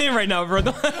not the same right now, bro.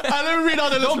 Let me read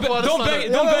out the list. Don't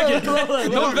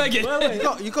beg it.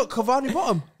 You got Cavani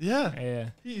bottom. Yeah.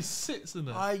 He sits in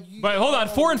there. But hold on,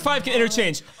 4 and 5 can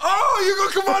interchange. Oh, you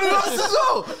got Cavani last as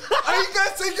well. Are you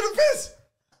guys taking a piss?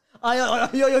 Yo,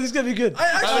 this is gonna be good.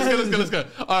 Let's go.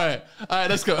 All right,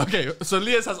 let's go. Okay, so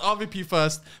Lias has RVP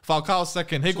first, Falcao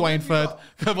second, Higuain third.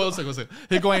 One second.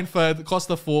 Higuain third,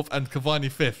 Costa fourth, and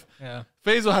Cavani fifth. Yeah.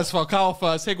 Faisal has Falcao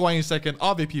first, Higuain second,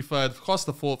 RVP third,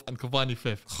 Costa fourth, and Cavani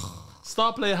fifth.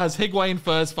 Star player has Higuain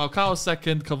first, Falcao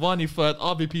second, Cavani third,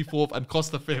 RVP fourth, and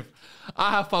Costa fifth.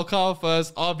 I have Falcao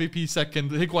first, RVP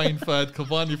second, Higuain third,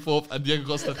 Cavani fourth, and Diego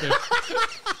Costa fifth.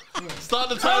 Start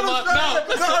the timer now.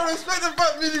 I respect the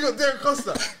fact that you got Diego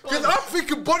Costa. Because I'm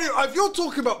thinking body. If you're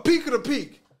talking about peak of the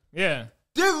peak,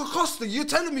 Diego Costa, you're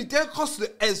telling me Diego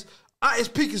Costa is at his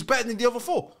peak is better than the other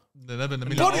four.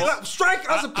 Body like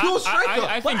striker as a pure striker.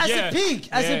 I think,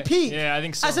 as a peak. Yeah, I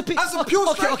think so. As a peak. As a pure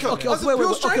striker. Okay.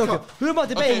 Who am I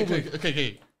debating?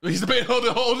 Okay. He's debating. Hold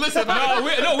listen.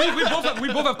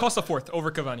 We both have Costa fourth over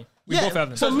Cavani. We both have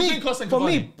them. For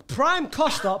me, prime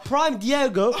Costa, prime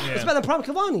Diego is better than prime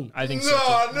Cavani. I think so.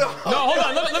 No, hold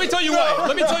on. Let me tell you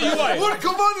why. What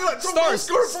Cavani like? Stars.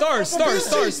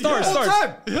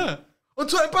 Yeah.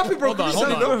 Until Mbappe broke.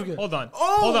 Hold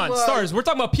on. Stars. We're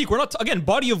talking about peak. We're not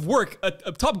body of work.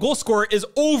 A top goal scorer is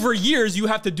over years. You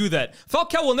have to do that.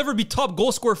 Falcao will never be top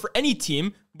goal scorer for any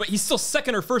team, but he's still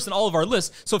second or first in all of our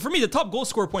lists. So for me, the top goal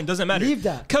scorer point doesn't matter. Leave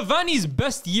that. Cavani's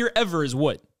best year ever is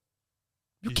what?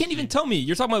 You can't even tell me.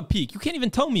 You're talking about peak. You can't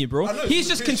even tell me, bro. He's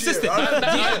just consistent.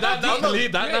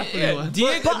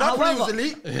 Diego was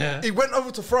elite. Yeah. He went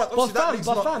over to France.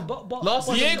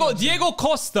 Diego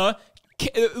Costa,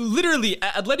 literally,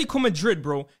 Atletico Madrid,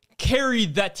 bro,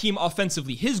 carried that team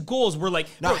offensively. His goals were like...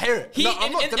 I'm not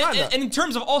denying that. And in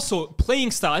terms of also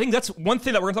playing style, I think that's one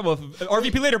thing that we're going to talk about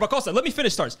RVP later, but Costa, let me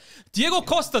finish, Stars. Diego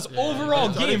Costa's overall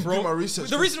game, bro,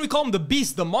 the reason we call him the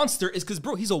beast, the monster, is because,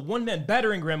 bro, he's a one-man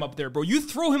battering ram up there, bro. You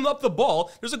throw him up the ball,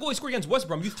 there's a goal he scored against West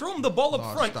Brom, you throw him the ball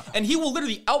up front, and he will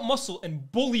literally out-muscle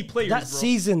and bully players, that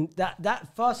season,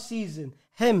 that first season...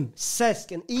 Him,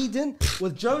 Cesc, and Eden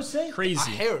with Jose. Crazy.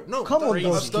 I hear it. No, come on,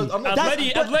 bro.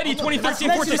 Atleti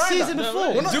 2013-14. Season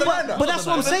before. But that's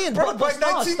what I'm saying.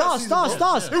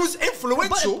 Stars. It was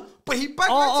influential, but he backed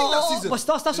 19 that season. But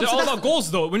Stars, they're all about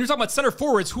goals, though. When you're talking about center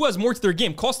forwards, who has more to their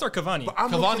game, Costa or Cavani? But I'm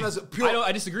looking as a pure...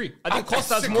 I disagree. I think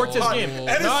Costa has more to his game.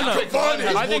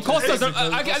 I think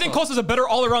Costa's a better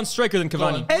all-around striker than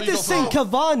Cavani. Edinson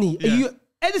Cavani.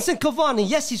 Edinson Cavani,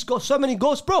 yes, he's got so many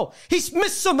goals, bro. He's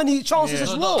missed so many chances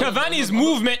as well. Cavani's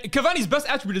best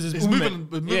attribute is his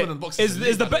movement. Is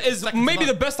maybe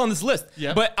the best on this list.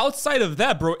 Yeah. But outside of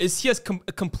that, bro, is he as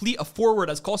complete a forward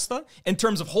as Costa in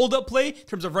terms of hold-up play, in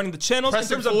terms of running the channels, in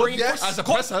terms of bringing... As a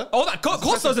presser.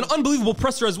 Costa is an unbelievable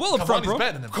presser as well up front, bro.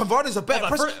 Cavani's a better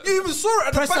presser. You even saw it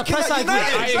at the back of I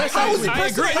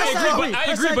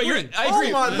agree, but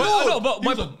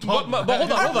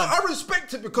hold on. I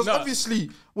respect it because obviously...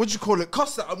 What do you call it?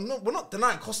 Costa. We're not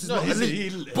denying Costa's not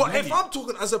elite. But if I'm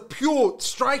talking as a pure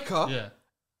striker,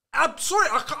 I'm sorry.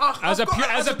 As a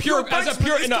pure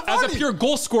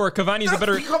goal scorer, Cavani's a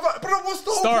better. But what's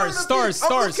the whole Stars.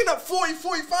 I'm looking at 40,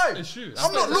 45.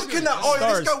 I'm not looking at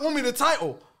this guy won me the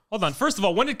title. Hold on. First of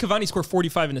all, when did Cavani score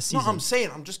 45 in a season? No, I'm saying,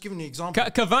 I'm just giving you an example.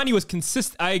 Cavani was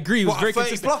consistent. I agree. He was very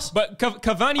consistent. Plus? But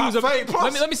Cavani was a...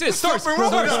 Let me say this. Stars.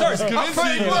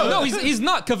 No, he's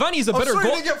not. Cavani is a better goal... I'm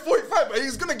sorry he didn't get 45, but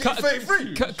he's going to get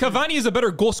 33. Cavani is a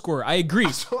better goal scorer. I agree.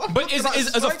 But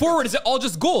as a forward, is it all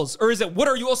just goals? Or is it what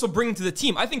are you also bringing to the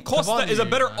team? I think Costa is a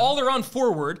better all-around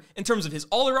forward in terms of his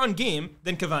all-around game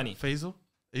than Cavani. Faisal?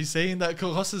 He's saying that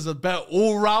Costa's a better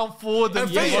all-round forward than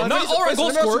Faisal. Not all-round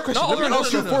goal scorer. Let me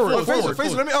ask you forward.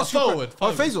 Faisal, let me ask you forward.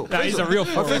 Faisal. He's a real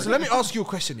forward. Faisal, let me ask you a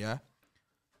question, yeah?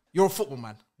 You're a football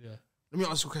man. Yeah. Let me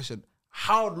ask you a question.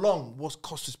 How long was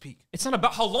Costa's peak? It's not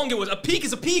about how long it was. A peak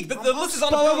is a peak. The list is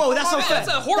on a peak. Whoa, that's unfair. That's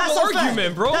a horrible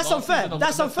argument, bro. That's unfair.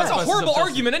 That's a horrible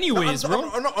argument anyways, bro.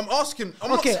 I'm asking.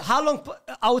 Okay, how long?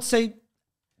 I would say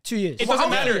 2 years. It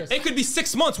doesn't matter. It could be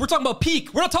 6 months. We're talking about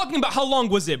peak. We're not talking about how long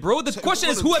was it, bro. The question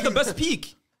is who had the best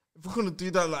peak. If we're gonna do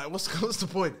that, like, what's the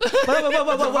point?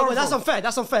 Wait, that's unfair.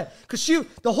 That's unfair. Because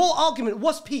the whole argument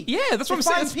was peak. Yeah, that's what I'm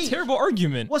saying. It's a terrible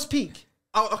argument. What's peak?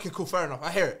 Oh, okay, cool, fair enough.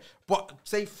 I hear it. But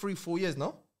say 3-4 years,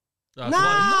 no? No, in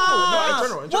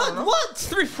general, no? What?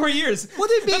 3-4 years. What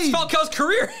do you mean? That's Falcao's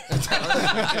career.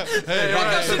 Falcao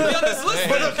shouldn't be on this list.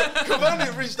 But look,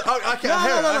 Cavani reached. No.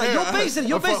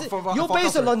 You're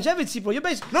based on longevity, bro. You're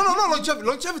based. No.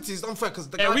 Longevity is unfair because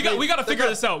we got to figure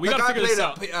this out. We got to figure this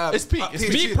out. It's peak.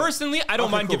 Me personally, I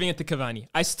don't mind giving it to Cavani.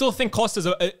 I still think Costa's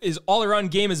all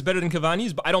around game is better than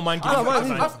Cavani's, but I don't mind giving it to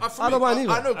Cavani. I don't mind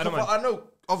either. I know.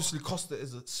 Obviously, Costa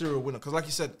is a serial winner because, like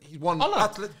you said, he won.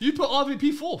 You put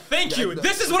RVP fourth. Thank you.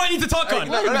 This is what I need to talk on.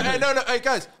 No, hey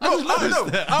guys.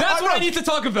 That's what I need to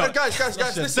talk about. Guys,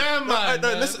 listen. Damn, man.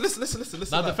 Listen.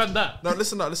 Now defend that. No,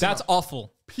 listen. That's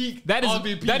awful. Peak. That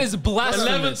is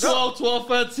blasphemous. 11, 12,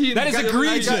 13. That is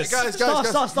egregious. Guys.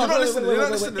 Stop. You're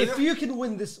not listening. If you can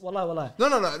win this, wallah.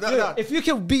 No. If you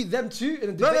can beat them two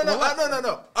in a debate,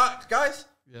 No. Guys.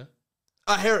 Yeah.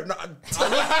 I hear it. No,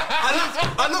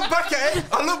 I look back at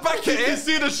it. You can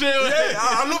see the shit. Yeah,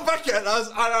 I look back at it.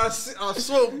 I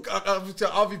saw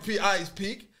RVP at his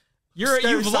peak.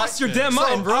 You've lost your damn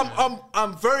mind, bro.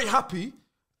 I'm very happy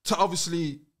to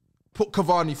obviously put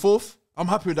Cavani fourth. I'm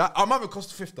happy with that. I'm having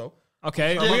Costa fifth though.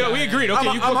 Okay, we agreed.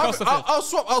 Okay, you put Costa fifth. I'll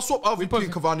swap RVP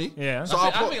and Cavani. Yeah. So I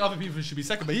think RVP should be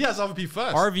second, but he has RVP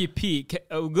first. RVP.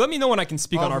 Let me know when I can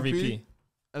speak on RVP.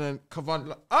 And then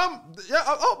Cavani,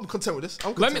 I'm content with this.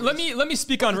 Let me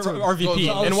speak on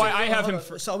RVP and why I have him.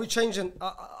 So are we changing?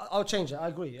 I'll change it. I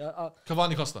agree.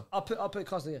 Cavani, Costa. I'll put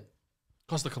Costa. Yeah.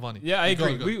 Costa, Cavani. Yeah, I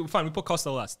agree. Fine, we put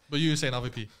Costa last. But you were saying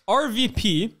RVP.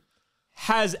 RVP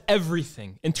has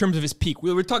everything in terms of his peak.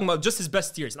 We were talking about just his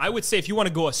best years. And I would say if you want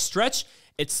to go a stretch,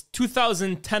 it's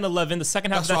 2010-11, the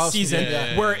second half of that season,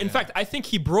 where, in fact, I think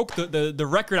he broke the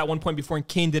record at one point before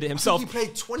Kane did it himself. He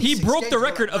played 26 He broke the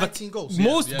record of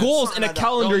most goals in a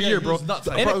calendar year, bro.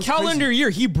 In a calendar year,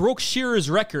 he broke Shearer's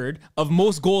record of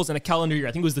most goals in a calendar year.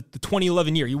 I think it was the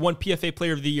 2011 year. He won PFA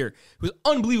Player of the Year. It was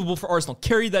unbelievable for Arsenal.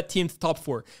 Carried that team to top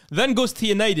four. Then goes to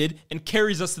United and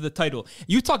carries us to the title.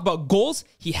 You talk about goals,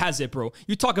 he has it, bro.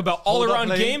 You talk about all-around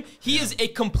game, he is a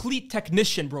complete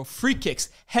technician, bro. Free kicks,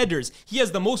 headers. He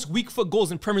has the most weak foot goals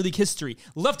in Premier League history.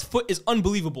 Left foot is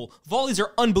unbelievable. Volleys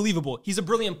are unbelievable. He's a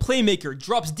brilliant playmaker.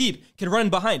 Drops deep. Can run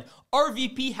behind.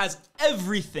 RVP has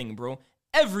everything, bro.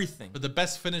 Everything. But the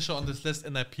best finisher on this list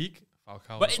in their peak,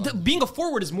 Falcao. But being a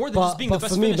forward is more than just being the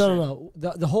best finisher. No.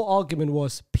 The whole argument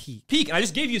was peak. Peak. And I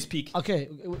just gave you his peak. Okay.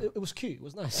 It was cute. It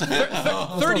was nice.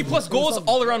 30 plus goals,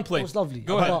 all around play. It was lovely.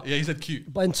 Go ahead. Yeah, he said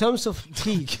cute. But in terms of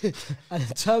peak, and in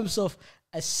terms of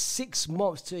a 6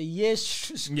 months to a year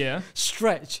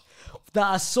stretch that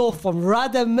I saw from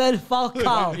Radamel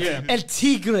Falcao, El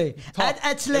Tigre, and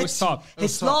Atleti,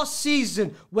 his last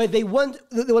season where they won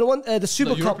the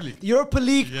Super Cup, the Europa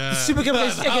League, the Super Cup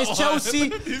against Chelsea,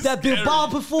 the Bilbao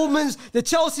performance, the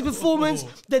Chelsea performance,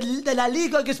 the La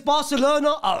Liga against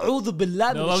Barcelona. The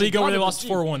La Liga where they lost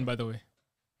 4-1, by the way.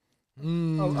 But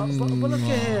look at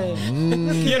him.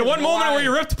 He had one moment where he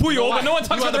ripped Puyol, but no one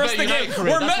talks about the rest of the game.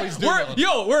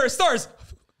 We're stars.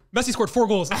 Messi scored 4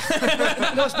 goals. You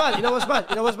know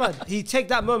what's bad? He take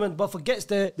that moment, but forgets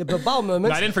the Bilbao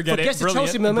moment. No, I didn't forget forgets it. the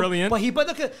Chelsea moment. Brilliant. But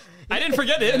look at. I didn't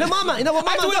forget it. You know what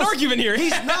I have to win an argument here.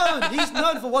 He's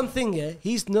known for one thing. Yeah,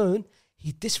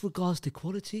 he disregards the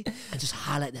quality and just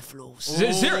highlight their flaws.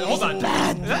 Zero. Hold on.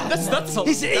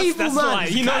 He's an evil man.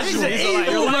 He knows he's an evil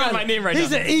man. You're lying on my name right now.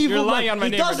 He's an evil man. You're lying on my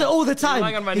name. He does it all the time. You're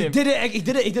lying on my name. He did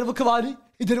it with Cavani.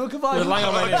 You're lying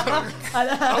on my name.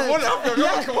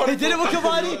 He did it with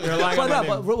Cavani. You're lying on my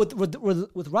name.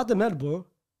 But with Radamel, bro,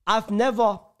 I've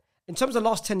never, in terms of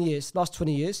last 10 years, last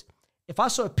 20 years, if I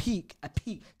saw a peak,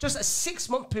 just a 6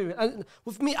 month period, and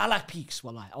with me, I like peaks.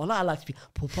 Wallahi, I like peaks.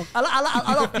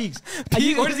 I love peaks.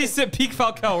 Peak, where does he sit? Peak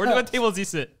Falcao. What table does he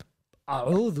sit? He's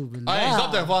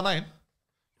up there, '9.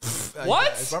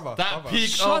 What? That peak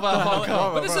Shut over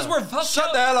Falcao. But this is where Falcao,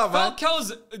 Shut the hell up, man.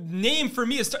 Falcao's name for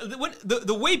me is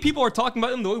the way people are talking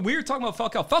about him. The way we were talking about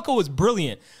Falcao was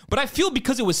brilliant. But I feel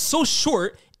because it was so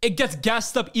short, it gets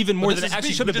gassed up even more than it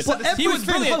actually should have been. He was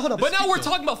brilliant. But now we're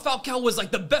talking about Falcao was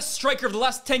like the best striker of the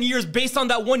last 10 years based on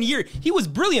that 1 year. He was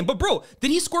brilliant. But bro,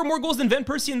 did he score more goals than Van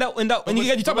Persie in that? And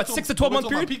you talk about 6 to 12 month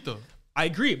period. I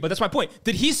agree, but that's my point.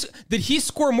 Did he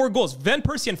score more goals? Van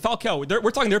Persie and Falcao,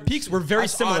 we're talking their peaks were very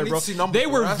similar, bro. They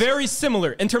were very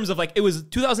similar in terms of like, it was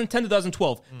 2010,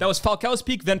 2012. That was Falcao's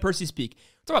peak, Van Persie's peak.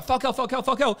 Talk about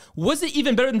Falcao. Was it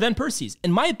even better than Van Persie's?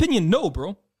 In my opinion, no,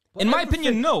 bro. In my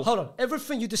opinion, no. Hold on.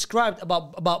 Everything you described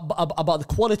about the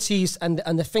qualities and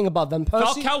the thing about Van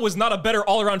Persie. Falcao was not a better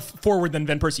all-around forward than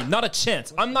Van Persie. Not a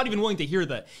chance. I'm not even willing to hear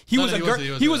that. He was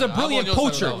a brilliant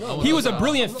poacher. He was a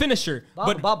brilliant finisher.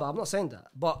 Baba, I'm not saying that.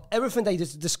 But everything that you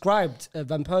just described,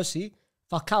 Van Persie,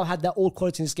 Falcao had that all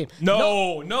quality in this game.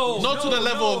 No. Not to the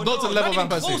level of Van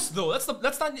Persie. Close though.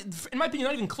 That's not, in my opinion,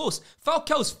 not even close.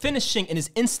 Falcao's finishing and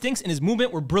his instincts and his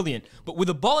movement were brilliant, but with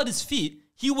the ball at his feet,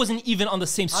 he wasn't even on the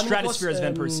same stratosphere as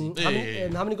Van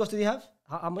Persie. How many goals did he have?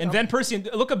 And Van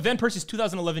Persie, look up Van Persie's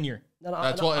 2011 year.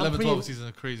 11-12 season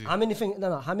are crazy. How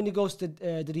many goals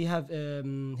did he have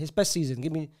his best season?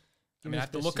 Give me. I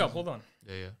have to look up. Hold on.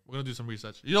 Yeah. We're gonna do some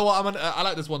research. You know what? I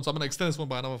like this one, so I'm gonna extend this one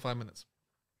by another 5 minutes.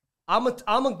 I'm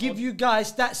gonna give you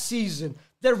guys that season,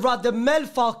 the Radamel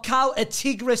Falcao et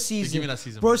Tigre season. Give me that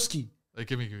season, broski.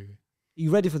 Give me. Are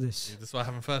you ready for this? Yeah, this is what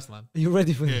I have first, man. Are you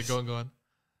ready for this? Yeah, go on.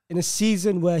 In a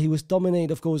season where he was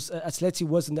dominated, of course, Atleti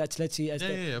wasn't the Atleti as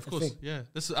of course. Thing. Yeah,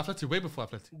 this is Atleti way before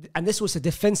Atleti. And this was a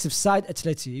defensive side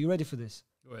Atleti. Are you ready for this?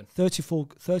 Go ahead.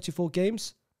 34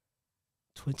 games,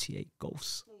 28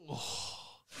 goals. Oh.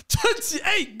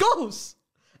 28 goals!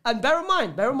 And bear in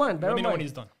mind. Let me know when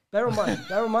he's done. Bear in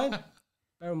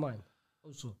mind.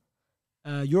 Also,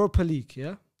 Europa League,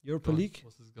 yeah? Europa League.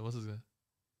 What's this guy?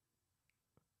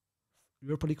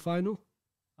 Europa League final?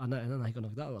 No, he got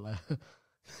knocked out. Like,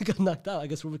 he got knocked out, I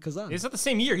guess, Robert Kazan. It's not the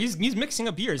same year. He's mixing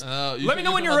up years. Let me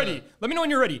know when you're ready.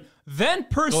 Van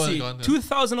Persie,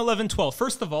 2011-12.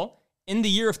 First of all, in the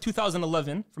year of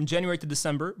 2011, from January to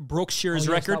December, broke Shearer's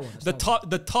record. The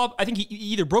top, I think he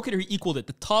either broke it or he equaled it.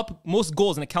 The top most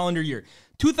goals in a calendar year.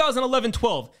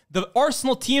 2011-12, the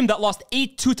Arsenal team that lost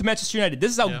 8-2 to Manchester United.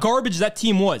 This is how garbage that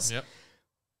team was. Yep.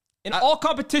 In all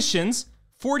competitions,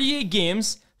 48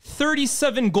 games,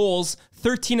 37 goals,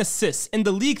 13 assists. In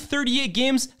the league, 38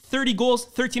 games, 30 goals,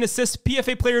 13 assists.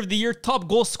 PFA Player of the Year, top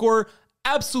goal scorer,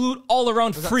 absolute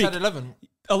all-around freak. 11-12.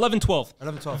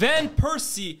 11-12. Van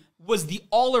Persie was the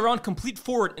all-around complete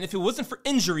forward, and if it wasn't for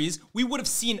injuries, we would have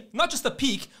seen not just a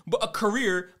peak, but a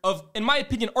career of, in my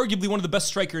opinion, arguably one of the best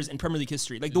strikers in Premier League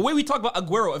history. Like the way we talk about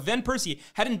Aguero, if Van Persie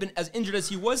hadn't been as injured as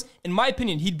he was, in my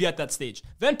opinion, he'd be at that stage.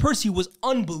 Van Persie was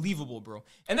unbelievable, bro.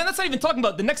 And then that's not even talking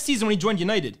about the next season when he joined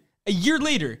United. A year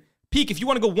later, peak, if you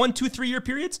want to go 1, 2, 3 year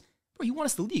periods, bro, he won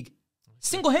us the league.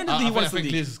 Single-handedly, he won us the league. I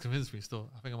think Liz has convinced me still.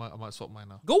 I think I might swap mine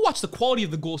now. Go watch the quality of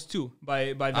the goals, too,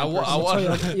 by Van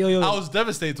Persie. I was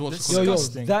devastated to watch the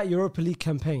goals. That Europa League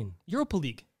campaign. Europa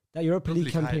League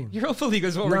campaign. Europa League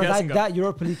is what we're guessing. That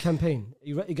Europa League campaign.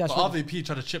 You guys. But RVP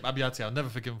tried to chip Abiati. I'll never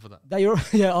forgive him for that. That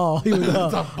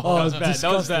was bad.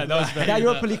 That was bad. That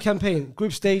Europa League campaign,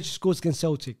 group stage, scores against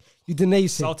Celtic.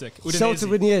 Udinese. Celtic.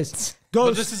 Udinese.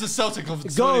 But this is a Celtic of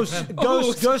goes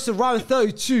to round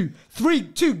 32.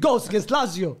 2 goals against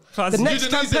Lazio. The next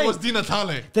campaign was Di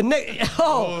Natale.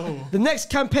 The next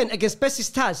campaign against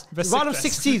Besiktas, round of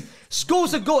 16,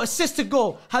 scores a goal, assists a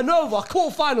goal. Hanover,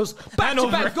 quarterfinals,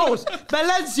 back-to-back goals.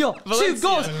 Valencia, 2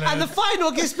 goals, and the final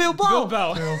against Bilbao.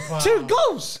 2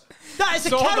 goals. That is a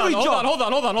carry job. Hold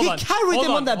on. He carried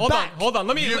them on their back. Hold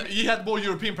on. He had more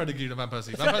European pedigree than Van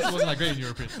Persie. Van Persie wasn't that great in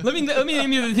European. Let me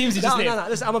name you the teams he just named. No.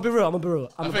 Listen, I'm gonna be real.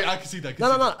 I can see that.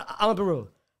 No. I'm gonna be real.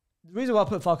 The reason why I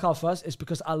put Falcao first is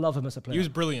because I love him as a player. He was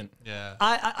brilliant. Yeah.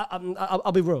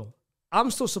 I'll be real. I'm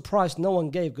still surprised no one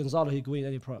gave Gonzalo Higuain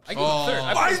any props. He's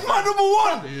my number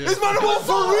one. He's my number one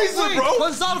for a reason, bro.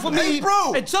 Gonzalo for me,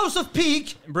 bro. In terms of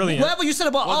peak, brilliant. Whatever you said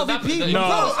about RVP, no,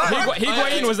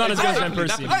 Higuain was not as good as Van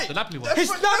Persie. The Napoli one. His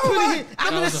Napoli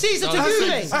and the season to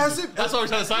Juve. That's what we're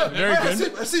trying to say. Very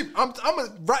good. Asip, I'm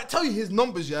gonna tell you his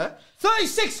numbers, yeah?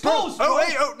 36 goals, bro.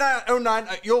 08, 09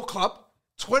 at your club.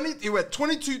 He went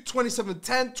 22, 27,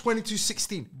 10, 22,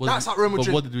 16. That's at Real Madrid.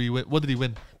 But what did he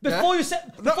win? Before you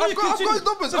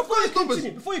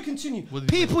continue,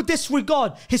 people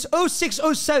disregard his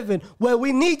 06-07 where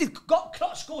we got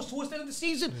clutch goals towards the end of the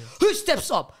season. Who steps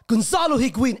up? Gonzalo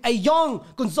Higuain, a young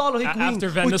Gonzalo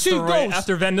Higuain with 2 goals.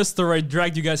 After Van Nistelrooy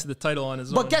dragged you guys to the title on his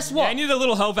own. But guess what? I needed a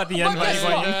little help at the end.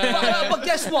 But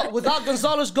guess what? Without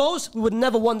Gonzalo's goals, we would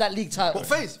never won that league title. But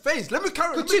FaZe, let me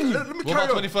carry on. What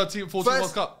about 2013-14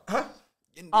 World Cup? Huh?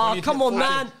 Come on,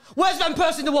 man. Where's Van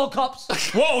Persie in the World Cups?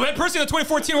 Whoa, Van Persie in the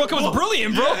 2014 World Cup was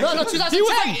brilliant, bro. No,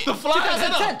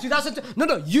 2010. 2010.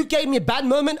 No, you gave me a bad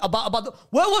moment about the...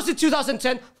 Where was it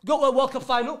 2010? Go to a World Cup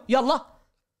final. Yallah.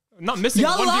 Not missing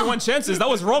 1v1 chances. That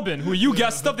was Robin, who you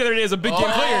guessed up the other day as a big game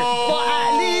player. But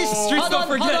at least... Streets don't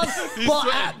forget.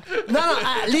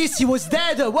 At least he was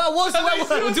there, though. Where was he? He was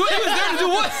there to do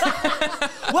what?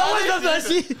 Where was Van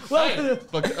Persie?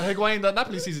 But Higuain, that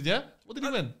Napoli season, yeah? What did he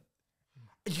win?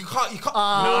 You can't. No,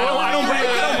 I don't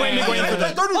blame Higuain for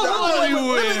that. Don't do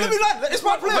that. Let me land. It's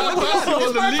my player. Let me land.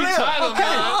 It's my player. Okay.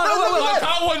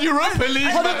 I won Europa League.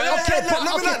 Let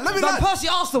me Van land. Persie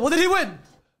Arsenal. What did he win?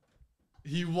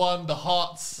 He won the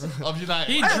hearts of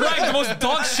United. He dragged the most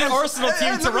dog shit Arsenal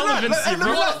team to relevancy, He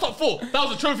bro. won top 4. That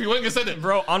was a trophy. Wenger said it,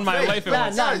 Bro, on my life, it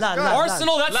was.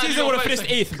 Arsenal that season would have finished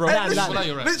 8th, bro.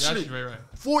 You're right. Literally. You're right.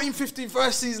 14, 15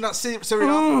 first season at Serie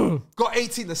A, got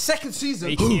 18. The second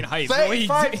season, 18 hype. Bro, he's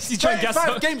trying to guess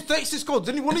 35 games, 36 goals.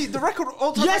 Didn't he win the record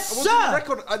all time? Yes, Was sir. the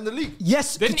record in the league?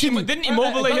 Yes. Didn't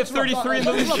Immobile hit 33 in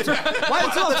the league? Why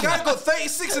The guy got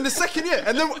 36 in the second year.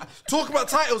 And then talk about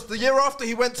titles. The year after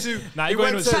he went to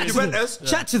Juventus,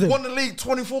 Chat to them. won the league,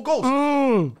 24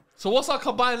 goals. So what's our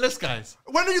combined list, guys?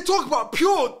 When do you talk about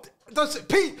pure? That's it,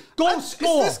 Pete. Goal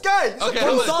score. It's this guy. It's Okay, a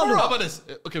goal how scorer. about this?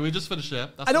 Okay, we just finished here.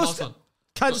 That's I the know. last one.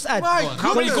 Can I just add?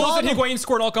 How many goals did Higuain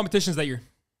score in all competitions that year?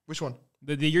 Which one?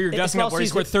 The year you're It's guessing last up where he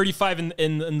season. scored 35 in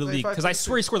the league. 35, Because I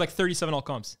swear he scored like 37 all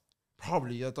comps.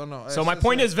 Probably, I don't know. So my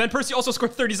point is, Van Persie also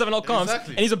scored 37 all comps,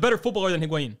 Exactly. and he's a better footballer than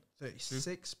Higuain.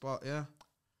 36, but yeah.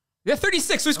 Yeah,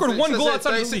 36. So he scored one goal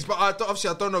outside of the league. but obviously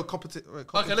I don't know competition.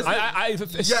 Okay, let's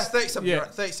Yeah, 37. Yeah. You're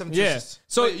right, 37 Yeah. assists.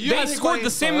 So Wait, you they had scored Higuain the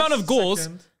same first, amount of goals.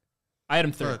 second, I had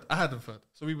him third. I had him third.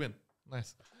 So we win.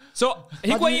 Nice. So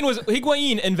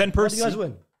Higuain and Van Why do you guys Persie.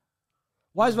 win?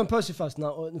 Why is Van Persie first now?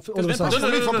 All of a Van sudden?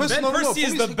 Persie- Van no, Persie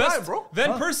is the Van Persie best. bro. Van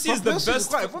Persie is the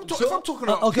best. If I'm talking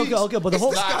about Okay, but the it's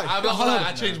whole this guy. I'm not gonna lie,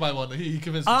 I changed my one. He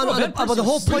convinced me. but the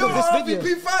whole point You're of this an video.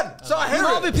 RVP fan, so I hear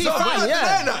You're it. an RVP So I'm fan, not yeah.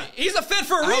 denying that. He's a fan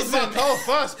for a I was reason. about to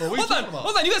first, but what are you talking about?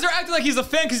 Hold on. You guys are acting like he's a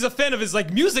fan because he's a fan of his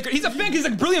like music. He's a fan because he's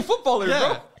like a brilliant footballer,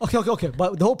 Yeah. bro. Okay.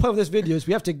 But the whole point of this video is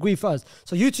we have to agree first.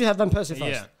 So you two have Van Persie first.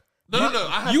 Yeah. No.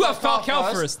 You have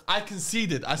Falcao first. I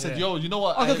conceded. I said, yo, you know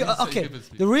what? Okay.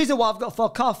 The reason why I've got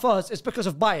Falcao first is because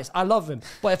of bias. I love him.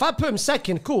 But if I put him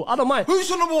second, cool. I don't mind. Who's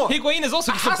on the wall? Higuain is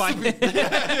also just a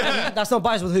fan. That's not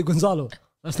bias with Gonzalo.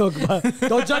 That's not bias.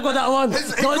 Don't joke with that one.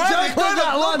 Don't joke with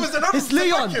that one. It's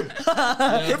Leon.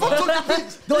 If I'm talking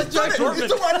pigs, Don't joke with you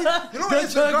know what it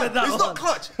is? that He's one. not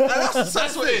clutch. That's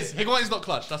That's what it is. Higuain's not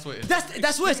clutch. That's what it is.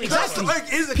 That's what it's exactly.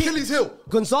 His Achilles heel.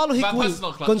 Gonzalo Van Persie's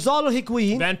not Higuain.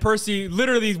 clutch. Van Persie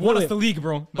literally won us Wait. the league,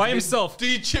 bro, by himself. Do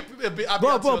you chip a bit?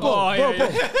 Bro. Oh,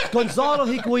 yeah. Gonzalo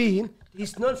Higuain,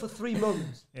 he's known for 3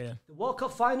 moments. Yeah. The World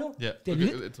Cup final. Yeah. The, Okay,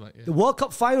 Li- it's right, yeah. the World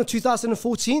Cup final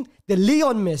 2014. The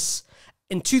Leon miss.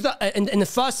 In the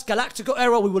first Galactico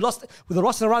era, we were lost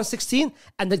in around 16,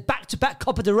 and the back-to-back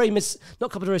Copa del Rey miss,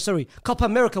 not Copa del Rey, sorry, Copa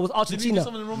America with Argentina.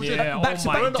 Yeah, Back to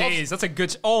oh my back. days. That's a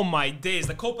good. Oh my days.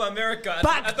 The Copa America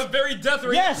at the very death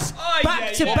rate. Yes,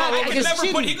 back to back I can against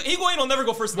never put Chile. Higuain will never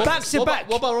go first. Back to back.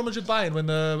 What about Real Madrid Bayern when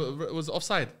it was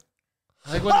offside?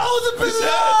 Like when Oh, the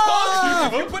bizarre!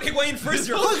 If you put Higuain first,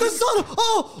 you're. Oh, Gonzalo!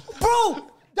 Oh, bro!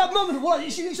 That moment,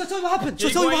 what? Should I tell you what happened?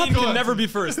 Should I tell you what Higuain happened? can never be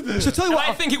first. Should I tell you And what?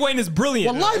 I think Higuain is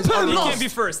brilliant. Wallahi, put him He last. can't be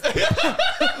first.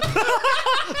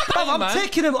 I'm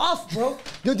taking him off, bro.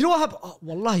 Do you know what happened? Oh,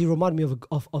 wallahi, he reminded me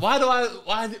of Why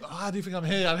do you think I'm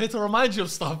here? I'm here to remind you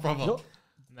of stuff, brother.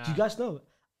 Do you guys know?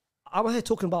 I'm here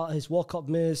talking about his World Cup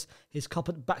miss, his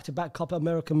back-to-back Copa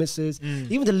America misses,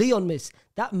 even the Leon miss.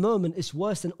 That moment is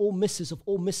worse than all misses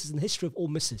in the history of all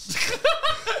misses.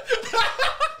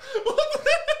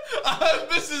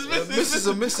 Misses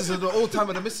and misses and the old time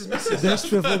of the misses. The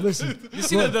history of all misses. You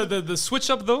see the switch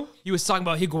up though? He was talking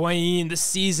about Higuain this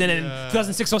season in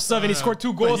 2006-07. He scored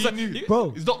 2 goals.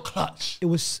 Bro, He's not clutch. it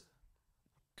was...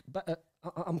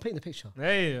 I'm painting the picture.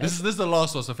 Hey, This is the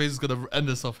last one, so FaZe is gonna end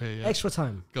this off here. Yeah. Extra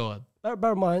time. Go on.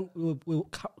 Bear in mind, we were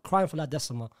crying for La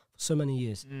Decima for so many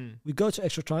years. We go to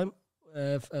extra time.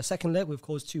 Second leg, we've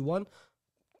caused 2-1.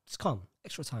 It's calm.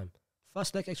 Extra time.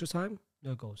 First leg, extra time.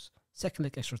 No goals. Second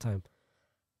leg, extra time.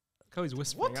 how he's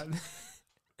whispering.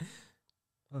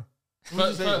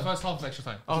 First half of extra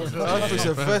time. I thought you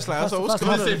said first leg. I was like, what's First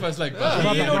going Let's on? say first leg. You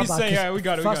Yeah, know what he's saying. Yeah, we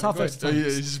got it. First half Go extra ahead.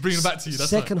 time. he's just bringing it back to you. That's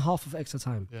Second half of extra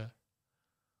time. Yeah.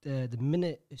 The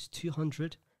minute is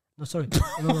 200. No, sorry.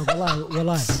 No, wallahi.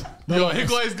 Yo,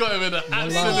 Higuain's got him in an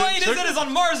Higuain is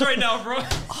on Mars right now, bro.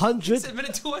 100. It's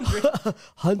minute 200.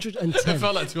 110. It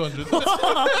felt like 200.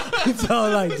 It's all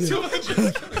like,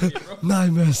 dude.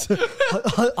 Nightmares.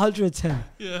 110.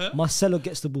 Yeah. Marcelo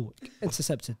gets the ball.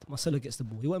 Intercepted. Marcelo gets the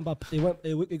ball.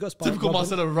 He goes by Typical Robin,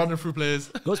 Marcelo running through players.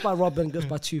 goes by Robin, goes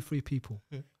by 2-3 people.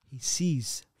 He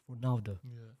sees Ronaldo.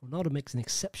 Ronaldo makes an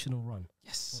exceptional run.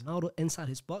 Yes. Ronaldo inside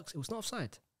his box. It was not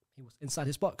offside. He was inside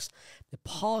his box. The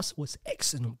pass was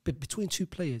excellent between 2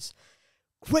 players.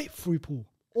 Great free ball.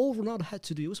 All Ronaldo had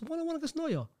to do, it was 1-on-1 against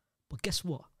Neuer. But guess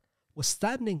what? We're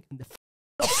standing in the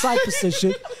offside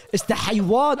position. It's the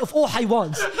haywan of all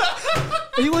haywans.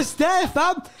 He was there,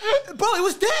 fam. Bro, it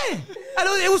was there.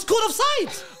 And it was called offside.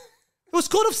 It was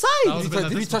called offside.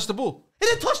 Did he touch the ball? He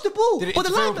didn't touch the ball. Did it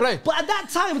interfere with play? But at that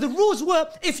time, the rules were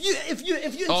if you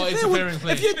interfere,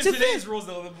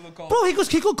 bro, he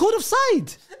got called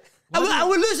offside. And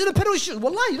we're losing a penalty shoot.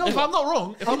 Wallahi, you know. If I'm not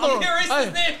wrong, if I'm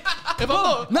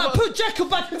not, put Jacko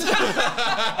back.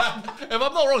 If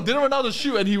I'm not wrong, didn't Ronaldo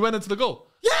shoot and he went into the goal?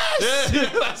 Yes. Yeah,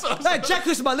 that's what I'm saying.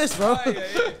 Jacko's on my list, bro.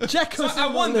 Jacko's I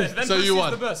won this. So you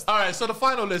won. All right. So the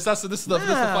final list. This is the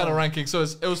final ranking. So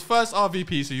it was first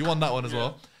RVP. So you won that one as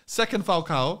well. Second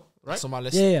Falcao. Right. That's on my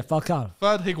list. Yeah, Falcao.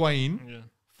 Third Higuain. Yeah.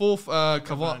 Fourth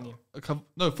Cavani.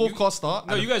 Fourth Costa.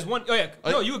 No, you guys won. Oh yeah.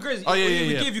 No, you agreed.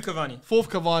 We gave you Cavani. Fourth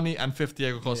Cavani and fifth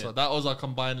Diego Costa. Yeah. That was our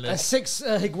combined list. And sixth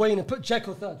Higuain and put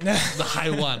Dzeko third. The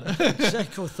high one.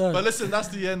 Dzeko third. But listen, that's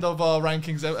the end of our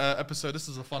rankings episode. This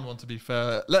is a fun one, to be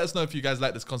fair. Let us know if you guys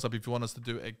like this concept, if you want us to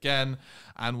do it again.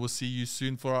 And we'll see you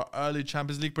soon for our early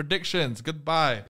Champions League predictions. Goodbye.